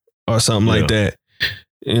rap or something like that.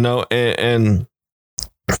 You know, and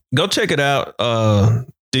go check it out.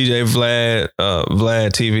 DJ Vlad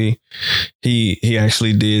TV. He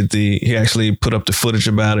actually put up the footage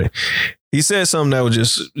about it. He said something that was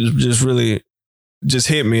just really just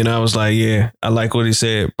hit me, and I was like, yeah, I like what he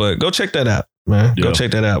said. But go check that out, man. Go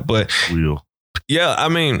check that out. But real. Yeah, I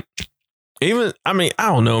mean, I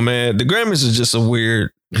don't know, man. The Grammys is just a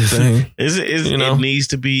weird thing. It needs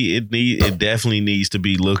to be. It definitely needs to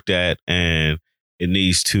be looked at, and it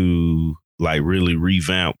needs to like really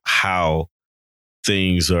revamp how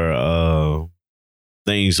things are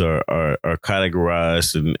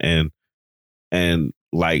categorized and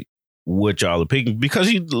like what y'all are picking.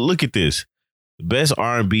 Because you look at this, best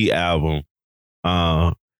R&B album,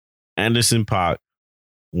 Anderson .Paak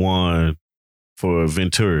won for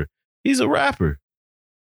Ventura. He's a rapper.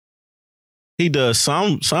 He does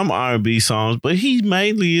some R&B songs, but he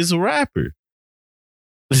mainly is a rapper.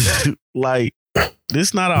 Like,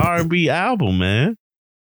 this not an R&B album, man.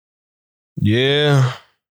 Yeah.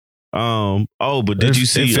 But did you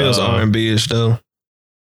see? It feels R&B-ish though.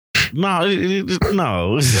 No,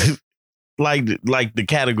 no. like the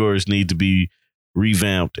categories need to be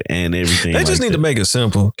revamped and everything. They just need to make it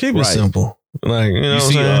simple. Keep it simple. Like, you know, you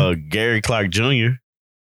see, Gary Clark Jr.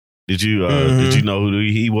 Did you know who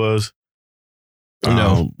he was?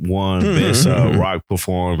 No. Won best rock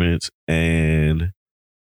performance and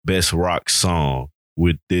best rock song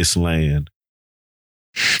with This Land.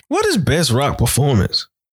 What is best rock performance?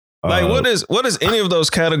 Like, what is any of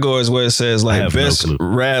those categories where it says like best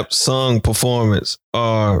rap song performance?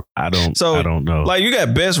 Or I don't know. Like, you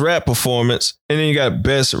got best rap performance and then you got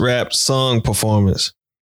best rap song performance.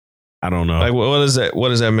 I don't know. Like, what is that? What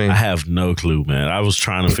does that mean? I have no clue, man. I was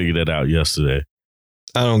trying to figure that out yesterday.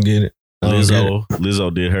 I don't get it.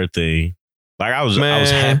 Lizzo did her thing. Like, I was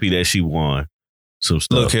happy that she won some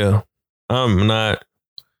stuff. Look here, I'm not.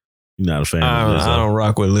 You're not a fan of Lizzo. I don't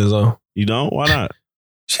rock with Lizzo. You don't? Why not?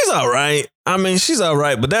 She's all right. I mean, she's all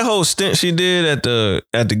right, but that whole stint she did at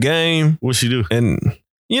the game. What'd she do? And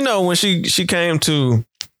you know, when she came to,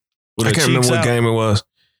 I can't remember what game it was.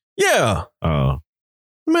 Yeah.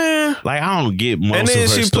 Man, like, I don't get most and then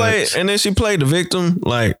of her stunts. And then she played the victim.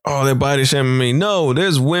 Like, oh, they're body shaming me. No,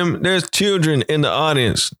 there's women, there's children in the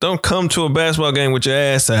audience. Don't come to a basketball game with your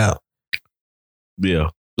ass out.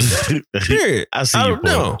 Yeah. Period. I see your point.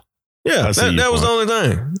 No. Yeah, that was the only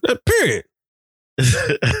thing. Period.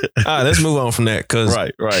 All right, let's move on from that. Cause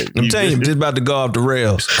right. I'm telling you, I'm just about to go off the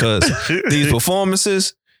rails. Cause these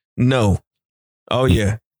performances, no. Oh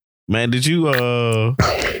yeah. Man, did you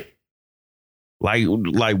like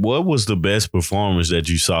what was the best performance that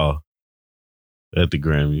you saw at the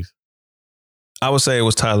Grammys? I would say it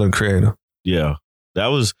was Tyler the Creator. Yeah. That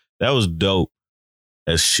was dope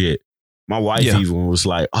as shit. My wife even was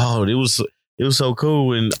like, oh, it was so cool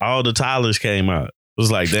when all the Tylers came out. It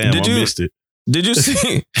was like, damn, I missed it. Did you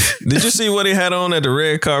see what he had on at the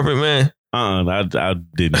red carpet, man? I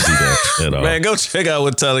didn't see that at all. Man, go check out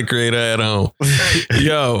what Tyler the Creator had on.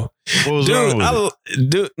 Yo. What was wrong with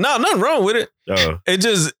it? No, nothing wrong with it. It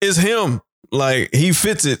just, it's him. Like, he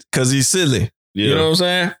fits it because he's silly. Yeah. You know what I'm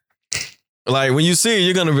saying? Like, when you see it,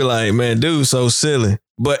 you're going to be like, man, dude, so silly.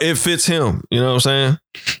 But it fits him. You know what I'm saying?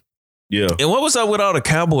 Yeah. And what was up with all the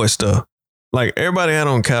cowboy stuff? Like, everybody had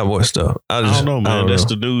on cowboy stuff. I don't know, man. That's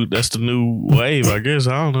the new wave, I guess.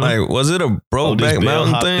 I don't know. Like, was it a Brokeback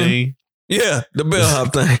Mountain thing? Yeah, the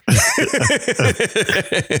bellhop thing.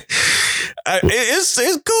 It's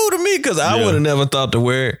cool to me because I would have never thought to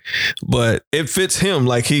wear it, but it fits him.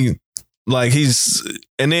 And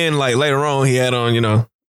then like later on he had on, you know,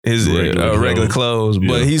 his regular clothes,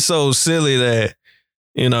 but he's so silly that,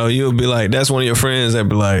 you know, you'll be like, that's one of your friends that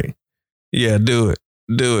be like, yeah, do it,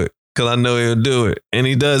 because I know he'll do it, and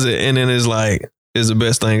he does it, and then it's like, it's the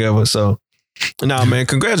best thing ever. So, nah, man,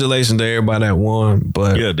 congratulations to everybody that won.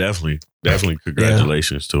 But yeah, definitely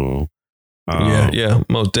congratulations to him. Yeah,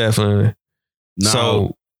 most definitely.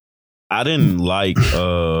 So I didn't like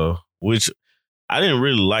I didn't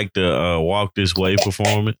really like the Walk This Way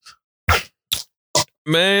performance.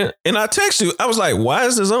 Man, and I text you, I was like, why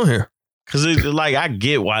is this on here? Cause like, I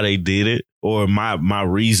get why they did it, or my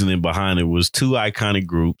reasoning behind it was two iconic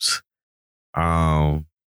groups coming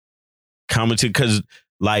to, cause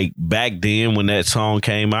like back then when that song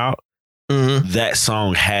came out, that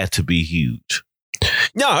song had to be huge.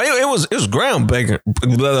 No, it was groundbreaking.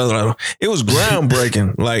 It was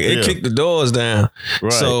groundbreaking. Like, it kicked the doors down.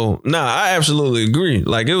 Right. So, I absolutely agree.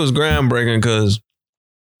 Like, it was groundbreaking because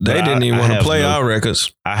they didn't even want to play our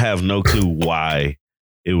records. I have no clue why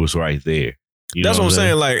it was right there. That's what I'm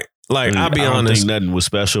saying. Like I'll be honest. I don't think nothing was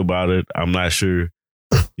special about it. I'm not sure,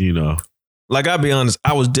 you know. Like, I'll be honest.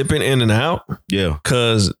 I was dipping in and out. Yeah.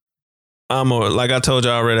 Because like I told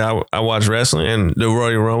you already, I watched wrestling and the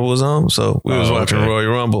Royal Rumble was on. So we was watching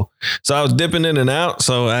Royal Rumble. So I was dipping in and out.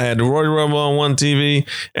 So I had the Royal Rumble on one TV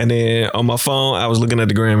and then on my phone, I was looking at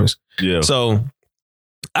the Grammys. Yeah. So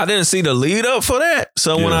I didn't see the lead up for that.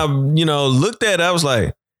 So when I, looked at it, I was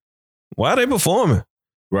like, why are they performing?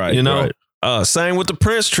 Right. Same with the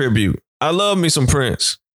Prince tribute. I love me some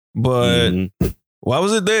Prince, but why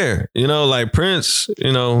was it there? Like Prince,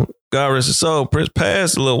 God rest his soul, Prince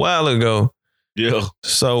passed a little while ago. Yeah.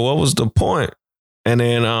 So what was the point? And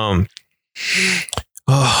then,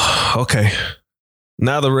 okay.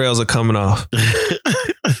 Now the rails are coming off.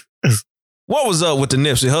 What was up with the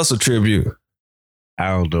Nipsey Hussle tribute? I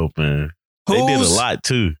don't know, man. They did a lot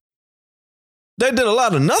too. They did a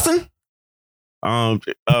lot of nothing.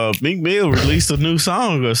 Meek Mill released a new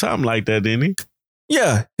song or something like that, didn't he?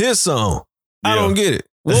 Yeah, his song. Yeah. I don't get it.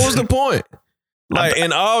 What was the point? Like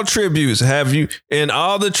in all tributes, in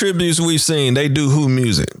all the tributes we've seen, they do who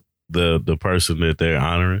music? The person that they're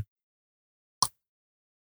honoring.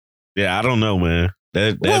 Yeah, I don't know, man.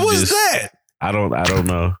 What was that? I don't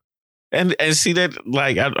know. And see that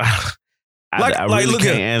I really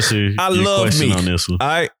can't answer your question Meek on this one.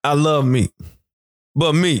 I love Meek.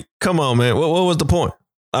 But Meek, come on, man. What was the point?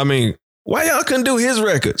 I mean, why y'all couldn't do his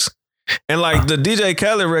records? And like the DJ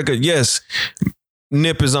Khaled record, yes,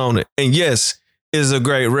 Nip is on it. And yes, is a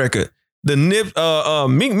great record. The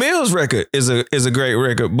Meek Mill's record is a great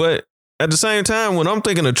record. But at the same time, when I'm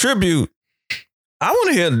thinking of tribute, I want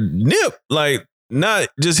to hear Nip, like not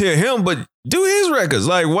just hear him, but do his records.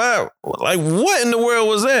 Like, why? Like, what in the world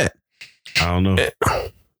was that? I don't know.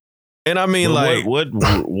 And I mean, well,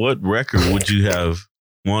 what record would you have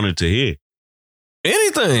wanted to hear?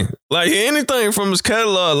 Anything from his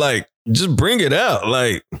catalog, like just bring it out.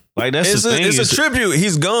 Like that's the thing. It's a tribute.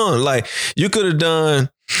 He's gone. Like you could have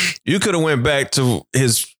went back to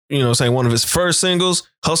his, saying one of his first singles,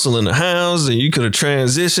 Hustle in the House, and you could have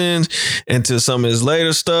transitioned into some of his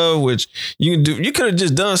later stuff, which you can do. You could have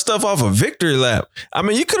just done stuff off of Victory Lap. I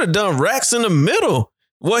mean, you could have done Racks in the Middle,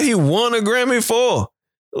 what he won a Grammy for.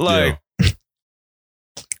 Like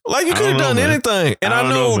you could have done anything. And I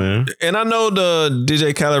know the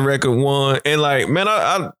DJ Khaled record won. And like, man,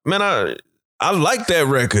 I like that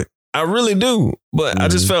record. I really do. But I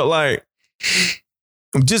just felt like,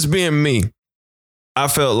 just being me, I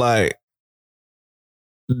felt like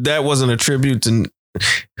that wasn't a tribute to.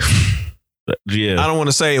 Yeah, I don't want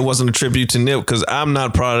to say it wasn't a tribute to Nip because I'm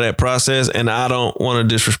not part of that process, and I don't want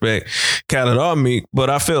to disrespect Khaled or Meek. But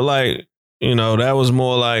I felt like that was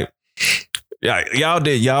more like, y'all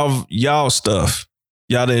did y'all stuff.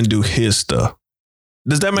 Y'all didn't do his stuff.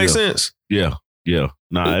 Does that make sense? Yeah.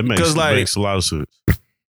 Nah, it makes a lot of sense.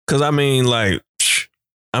 Because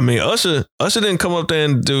Usher didn't come up there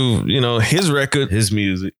and do, his record, his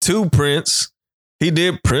music to Prince. He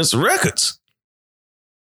did Prince records.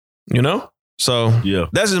 So yeah,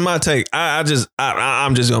 that's just my take. I'm just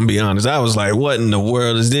gonna be honest. I was like, what in the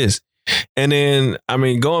world is this? And then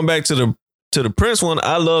going back to the Prince one,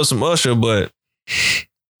 I love some Usher, but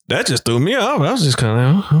that just threw me off. I was just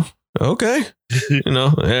kind of okay, just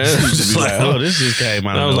like, this just came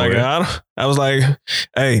out. I was like,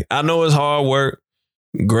 hey, I know it's hard work,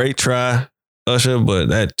 great try, Usher, but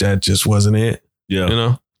that just wasn't it.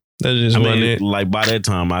 Yeah, that just wasn't it. Like by that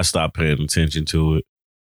time, I stopped paying attention to it.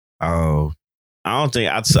 I don't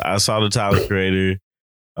think I saw the Tyler Creator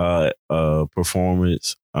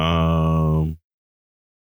performance. I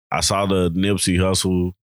saw the Nipsey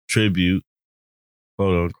Hussle tribute,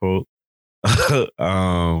 quote unquote.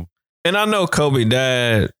 And I know Kobe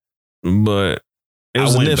died, but it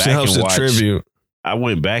was a Nipsey Hussle tribute. I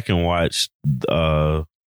went back and watched the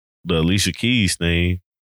Alicia Keys thing.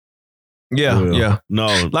 Yeah.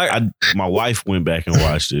 No, my wife went back and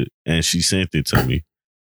watched it, and she sent it to me.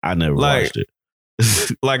 I never watched it.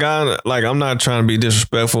 I'm not trying to be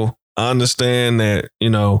disrespectful. I understand that,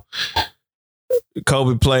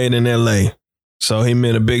 Kobe played in LA. So he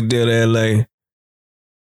meant a big deal to LA.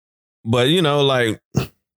 But,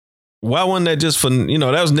 why wasn't that just for,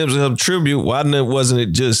 that was Nipsey Hussle tribute. Why wasn't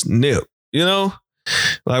it just Nip? Why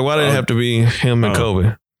did it have to be him and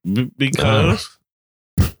Kobe? Because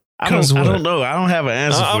I don't know. I don't have an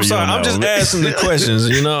answer. I'm sorry. I'm just asking the questions.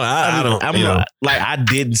 I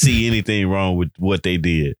didn't see anything wrong with what they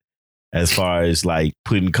did as far as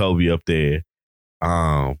putting Kobe up there.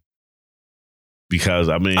 Because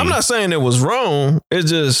I'm not saying it was wrong. It's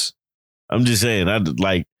just, I'm just saying I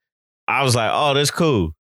was like, oh, that's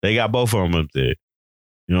cool. They got both of them up there.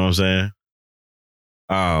 You know what I'm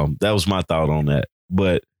saying? That was my thought on that.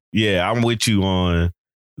 But yeah, I'm with you on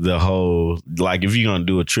the whole, if you're going to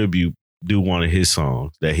do a tribute, do one of his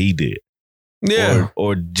songs that he did. Yeah.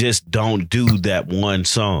 Or just don't do that one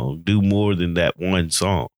song. Do more than that one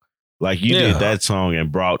song. Like you did that song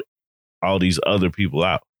and brought all these other people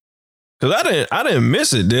out. Cause I didn't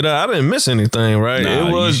miss it, did I? I didn't miss anything, right? Nah,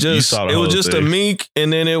 it was just a Meek,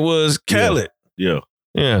 and then it was Khaled. Yeah.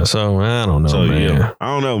 So I don't know, man. Yeah. I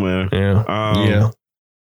don't know, man.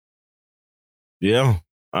 Yeah.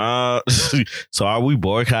 So are we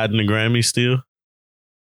boycotting the Grammys still?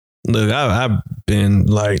 Look, I've been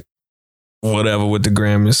like whatever with the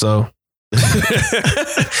Grammys, so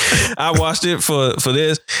I watched it for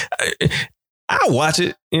this. I watch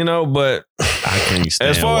it, but I can't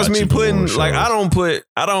stand as far as me putting like I don't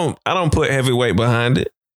put heavyweight behind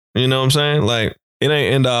it. You know what I'm saying? Like it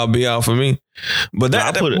ain't end all be all for me. But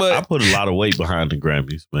I put a lot of weight behind the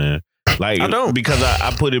Grammys, man. Like I don't, because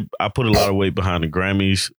I put a lot of weight behind the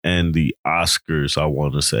Grammys and the Oscars. I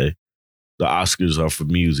want to say the Oscars are for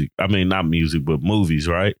music. I mean, not music, but movies,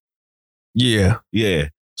 right? Yeah.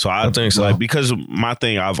 So I think so. Like, because my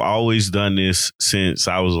thing, I've always done this since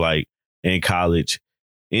I was like in college.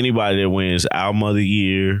 Anybody that wins album of the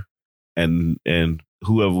year and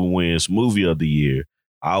whoever wins movie of the year,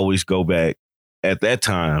 I always go back. At that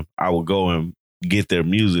time, I would go and get their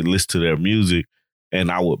music, listen to their music, and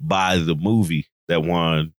I would buy the movie that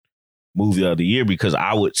won movie of the year because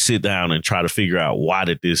I would sit down and try to figure out why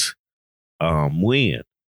did this win.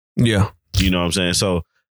 Yeah. You know what I'm saying? So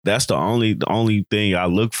that's the only thing I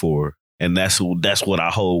look for, and that's what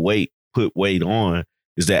I put weight on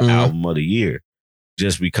is that album of the year.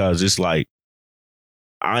 Just because it's like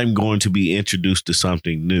I'm going to be introduced to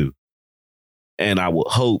something new. And I would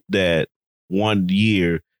hope that one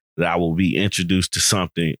year that I will be introduced to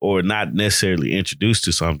something, or not necessarily introduced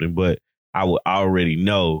to something, but I would already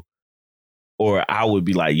know, or I would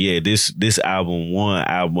be like, yeah, this album won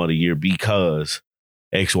album of the year because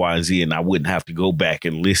X, Y, and Z, and I wouldn't have to go back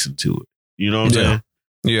and listen to it. You know what I'm saying?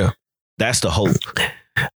 Yeah. That's the hope.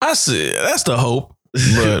 I see. That's the hope.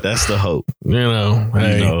 But that's the hope. Hey,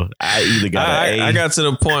 I either got I got to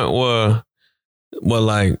the point where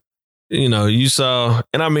like, you saw,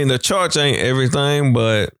 and I mean, the charts ain't everything,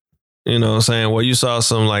 but you know what I'm saying? Well, you saw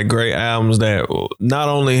some like great albums that not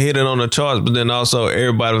only hit it on the charts, but then also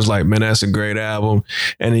everybody was like, man, that's a great album.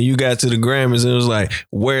 And then you got to the Grammys and it was like,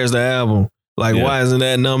 where's the album? Like, why isn't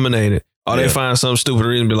that nominated? Or they find some stupid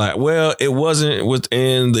reason to be like, well, it wasn't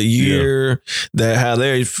within the year that how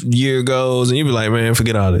their year goes. And you be like, man,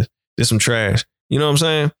 forget all this. This some trash. You know what I'm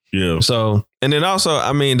saying? Yeah. So, and then also,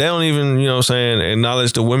 I mean, they don't even,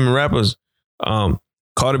 acknowledge the women rappers.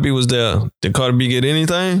 Cardi B was there. Did Cardi B get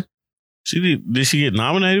anything? Did she get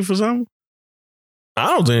nominated for something?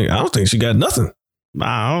 I don't think she got nothing. Nah,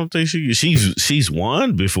 I don't think she's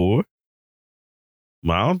won before.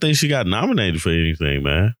 But I don't think she got nominated for anything,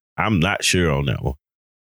 man. I'm not sure on that one.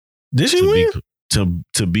 Did she win?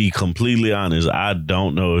 To be completely honest, I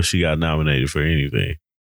don't know if she got nominated for anything.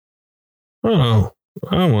 Oh,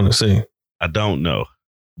 I don't want to see. I don't know.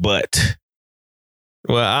 But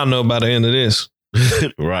well, I'll know by the end of this.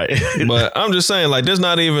 Right. But I'm just saying, like, there's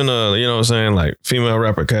not even a, like female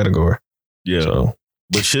rapper category. Yeah. So,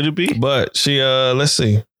 but should it be? But she, let's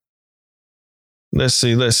see.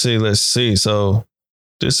 So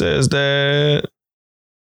this says that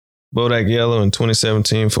Bodak Yellow in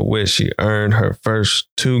 2017, for which she earned her first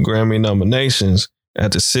 2 Grammy nominations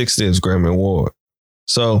at the 60th Grammy Award.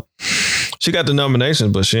 So she got the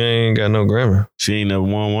nominations, but she ain't got no Grammy. She ain't never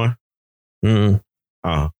won one? Mm-hmm.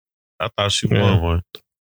 Oh, I thought she won one.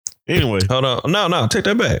 Anyway. Hold on. No, take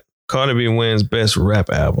that back. Cardi B wins Best Rap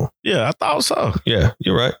Album. Yeah, I thought so. Yeah,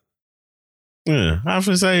 you're right. Yeah, I was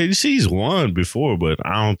going to say she's won before, but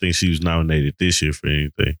I don't think she was nominated this year for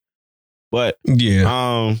anything. But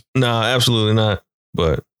yeah, no, absolutely not.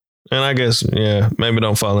 But, and I guess, maybe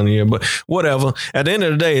don't fall in the year, but whatever. At the end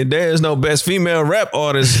of the day, there is no Best Female Rap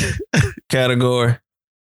Artist category.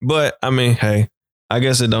 But I mean, hey, I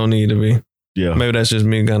guess it don't need to be. Yeah, maybe that's just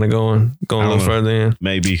me kind of going a little further in.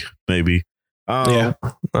 Maybe. Let me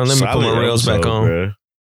put my rails back on. Bro.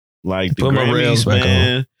 Like the Grammys,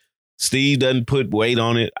 man. Steve doesn't put weight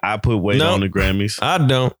on it. I put weight on the Grammys. I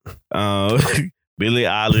don't. Billie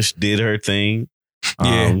Eilish did her thing.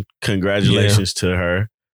 Congratulations to her.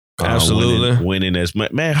 Absolutely. Winning as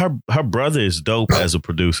man, her brother is dope as a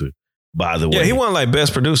producer, by the way. Yeah, he won like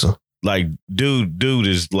Best Producer. Like, dude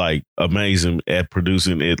is like amazing at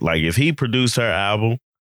producing it. Like, if he produced her album,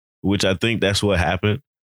 which I think that's what happened,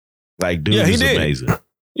 like, dude is amazing.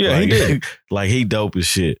 Yeah, like, he did. Like, he dope as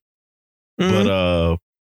shit. Mm-hmm. But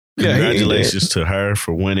congratulations to her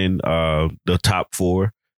for winning the top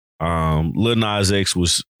 4. Lil Nas X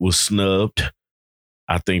was snubbed.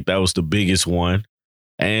 I think that was the biggest one.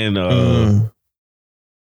 And I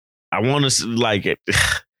want to like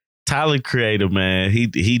Tyler Creator, man. He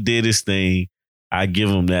did his thing. I give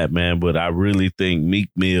him that, man. But I really think Meek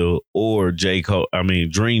Mill or Dreamville,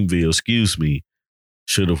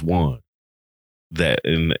 should have won that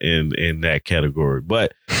in that category.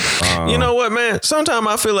 But you know what, man? Sometimes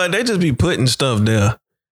I feel like they just be putting stuff there.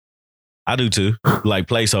 I do too, like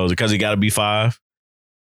placeholders, because it got to be 5.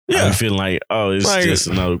 Yeah, I'm feeling like, oh, it's like, just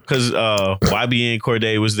another, because YBN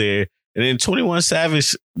Cordae was there, and then 21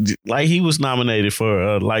 Savage, like he was nominated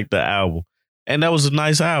for like the album, and that was a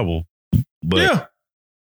nice album. But yeah,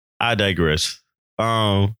 I digress.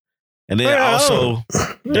 And then also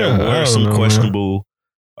there were some questionable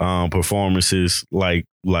performances, like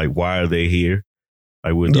Why Are They Here?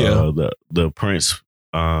 Like with the Prince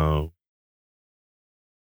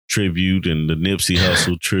tribute and the Nipsey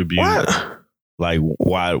Hussle tribute. What? Like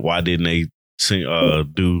why didn't they sing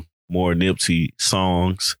do more Nipsey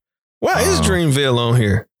songs? Why is Dreamville on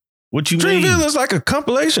here? What you mean? Dreamville is like a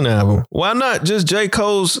compilation album. Why not just J.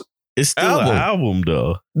 Cole's? It's still an album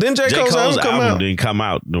though. Then J. Cole's album didn't come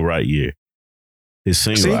out in the right year. His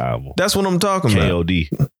single album. That's what I'm talking about.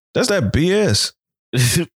 KOD. That's that BS.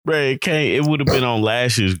 Right, it would have been on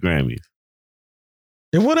last year's Grammys.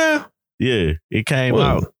 It would have? Yeah, it came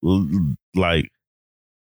out like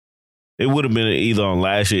it would have been either on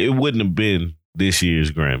last year. It wouldn't have been this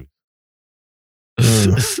year's Grammy.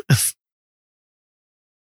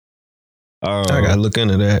 I gotta look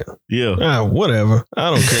into that. Yeah. Whatever.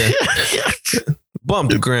 I don't care.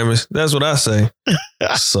 Bump the Grammys. That's what I say.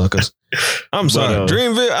 Suckers. I'm sorry.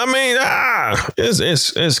 Dreamville. I mean,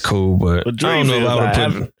 it's cool, but I don't know if I would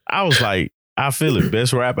have put. I was like, I feel it.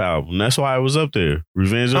 Best rap album. That's why it was up there.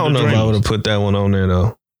 Revenge of the Dreamers. I don't know if I would have put that one on there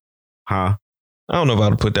though. Huh? I don't know if I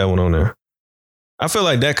would have put that one on there. I feel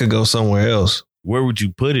like that could go somewhere else. Where would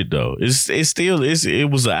you put it though?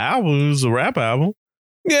 It was an album. It was a rap album.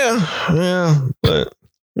 Yeah, but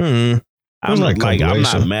I'm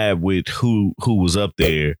not mad with who was up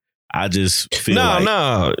there. I just feel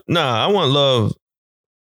I want love.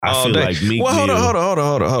 I feel like Meek Mill. Hold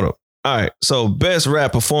on. All right, so best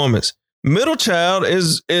rap performance. Middle Child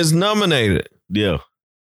is nominated. Yeah.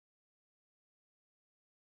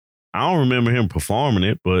 I don't remember him performing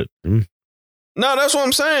it, but no, that's what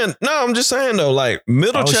I'm saying. No, I'm just saying though, like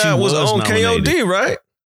Middle Child was on nominated. KOD, right?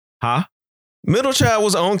 Huh? Middle Child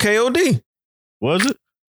was on KOD. Was it?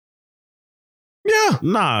 Yeah.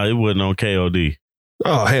 Nah, it wasn't on KOD.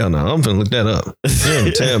 Oh, hell no. I'm finna look that up. You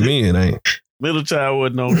don't tell me it ain't. Middle Child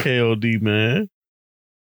wasn't on KOD, man.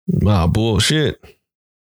 Nah, bullshit.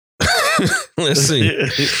 Let's see.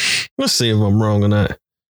 Let's see if I'm wrong or not.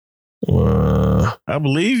 I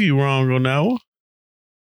believe you wrong on that one.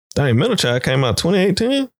 Dang, Middle Child came out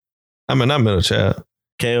 2018? I mean, not Middle Child.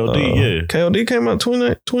 KOD, yeah. KOD came out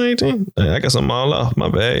 2018. I guess I'm all off. My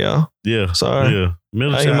bad, y'all. Yeah. Sorry. Yeah.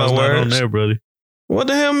 Middle Child's not on there, buddy. What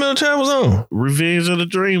the hell Middle Child was on? Revenge of the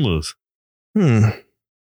Dreamers. It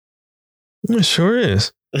sure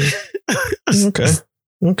is.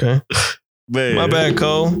 Okay. Man. My bad,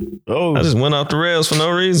 Cole. Oh, I just went off the rails for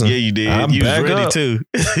no reason. Yeah, you did. You was ready too.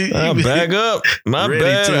 I bag up. My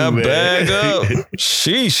bad. I bag up.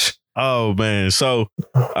 Sheesh. Oh man. So,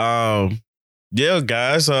 yeah,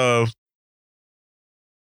 guys.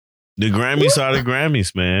 The Grammys are the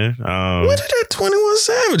Grammys, man. When did that 21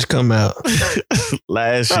 Savage come out?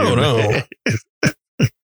 Last year. Hold on.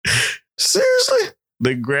 Seriously?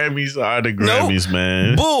 The Grammys are the Grammys,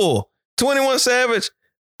 man. Bull. 21 Savage.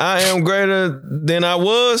 I Am Greater Than I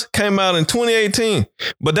Was came out in 2018.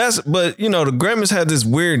 But you know, the Grammys had this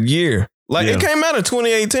weird year. Like it came out in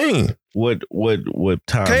 2018. What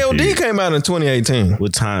time KOD period? Came out in 2018.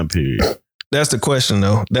 What time period? That's the question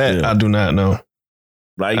though. That I do not know.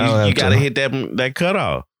 Like you gotta hit that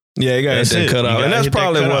cutoff. Yeah, you gotta hit that cutoff. And that's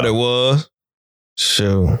probably what it was.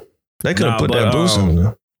 Sure. They could have put that boost in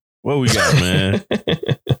there. What we got, man?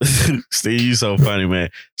 Steve, you so funny,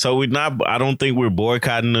 man. So I don't think we're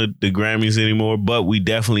boycotting the Grammys anymore, but we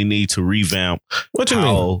definitely need to revamp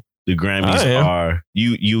how the Grammys are.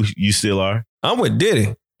 You still are? I'm with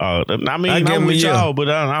Diddy. I'm with y'all, but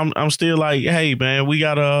I'm still like, hey man, we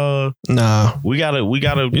gotta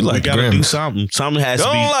do something. Something has to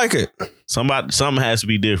be. Don't like it. Something has to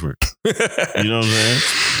be different. You know what I'm saying?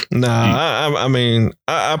 Nah, I mean,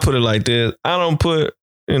 I put it like this. I don't put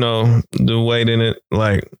the weight in it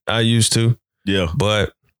like I used to. Yeah,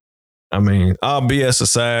 but I mean, all BS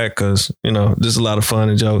aside, because just a lot of fun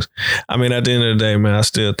and jokes. I mean, at the end of the day, man, I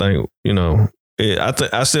still think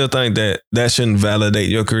I still think that shouldn't validate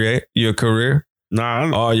your career.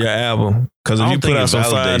 or your album. Because if you put out some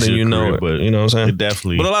fire, then you know it. You know what I'm saying? It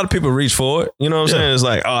definitely. But a lot of people reach for it. You know what I'm saying? It's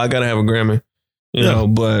like, oh, I gotta have a Grammy. You know,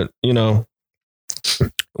 but you know,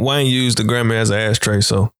 Wayne used the Grammy as an ashtray,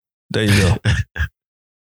 so there you go.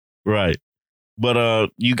 Right. But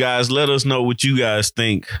you guys, let us know what you guys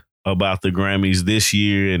think about the Grammys this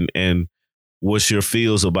year, and what's your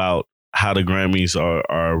feels about how the Grammys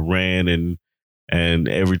are ran and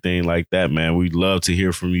everything like that, man. We'd love to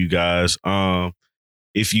hear from you guys.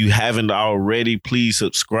 If you haven't already, please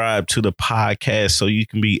subscribe to the podcast so you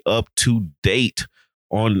can be up to date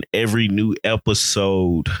on every new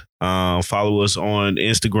episode. Follow us on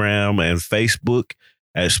Instagram and Facebook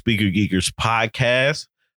at Speaker Geekers Podcast.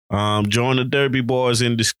 Join the Derby Boys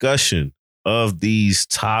in discussion of these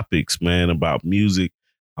topics, man, about music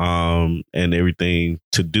and everything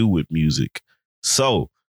to do with music. So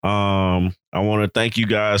I want to thank you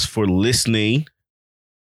guys for listening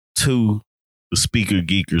to the Speaker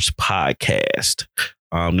Geekers Podcast.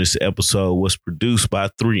 This episode was produced by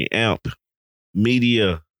 3Amp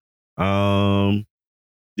Media.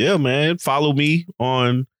 Yeah, man. Follow me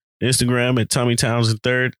on Instagram at Tommy Townsend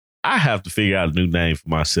 3rd. I have to figure out a new name for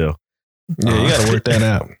myself. Yeah, you got to work that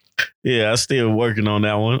out. Yeah, I'm still working on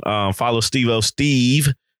that one. Follow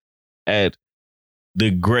Steve at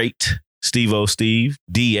the great Steve-O Steve,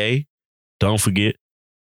 DA. Don't forget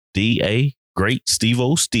DA, great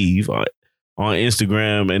Steve-O Steve on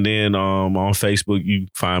Instagram. And then on Facebook, you can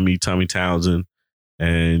find me, Tommy Townsend,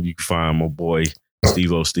 and you can find my boy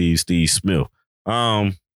Steve-O Steve Smith.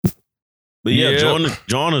 But yeah,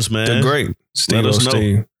 join us, man. The great Steve-O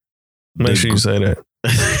Steve. Make sure you say that.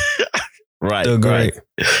 Right. The great.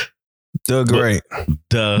 Right. The great.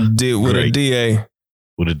 With a DA.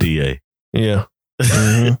 With a DA. Yeah.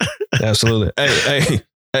 Mm-hmm. Absolutely.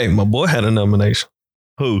 Hey, my boy had a nomination.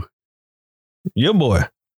 Who? Your boy.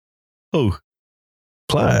 Who?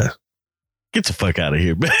 Plies. Get the fuck out of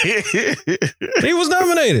here, man. He was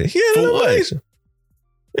nominated. He had a nomination.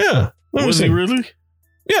 What? Yeah. Was he really?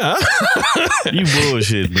 Yeah. You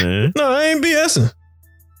bullshit, man. No, I ain't BSing.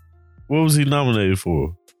 What was he nominated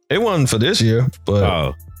for? It wasn't for this year,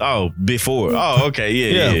 but before. Oh, okay,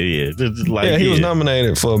 yeah. Like, he was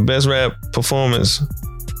nominated for Best Rap Performance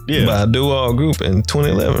by a Do-All Group in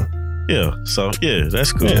 2011. Yeah, so yeah,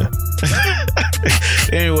 that's cool. Yeah.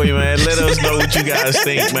 Anyway, man, let us know what you guys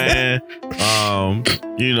think, man.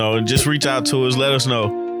 Just reach out to us, let us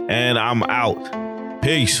know, and I'm out.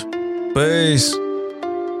 Peace. Peace.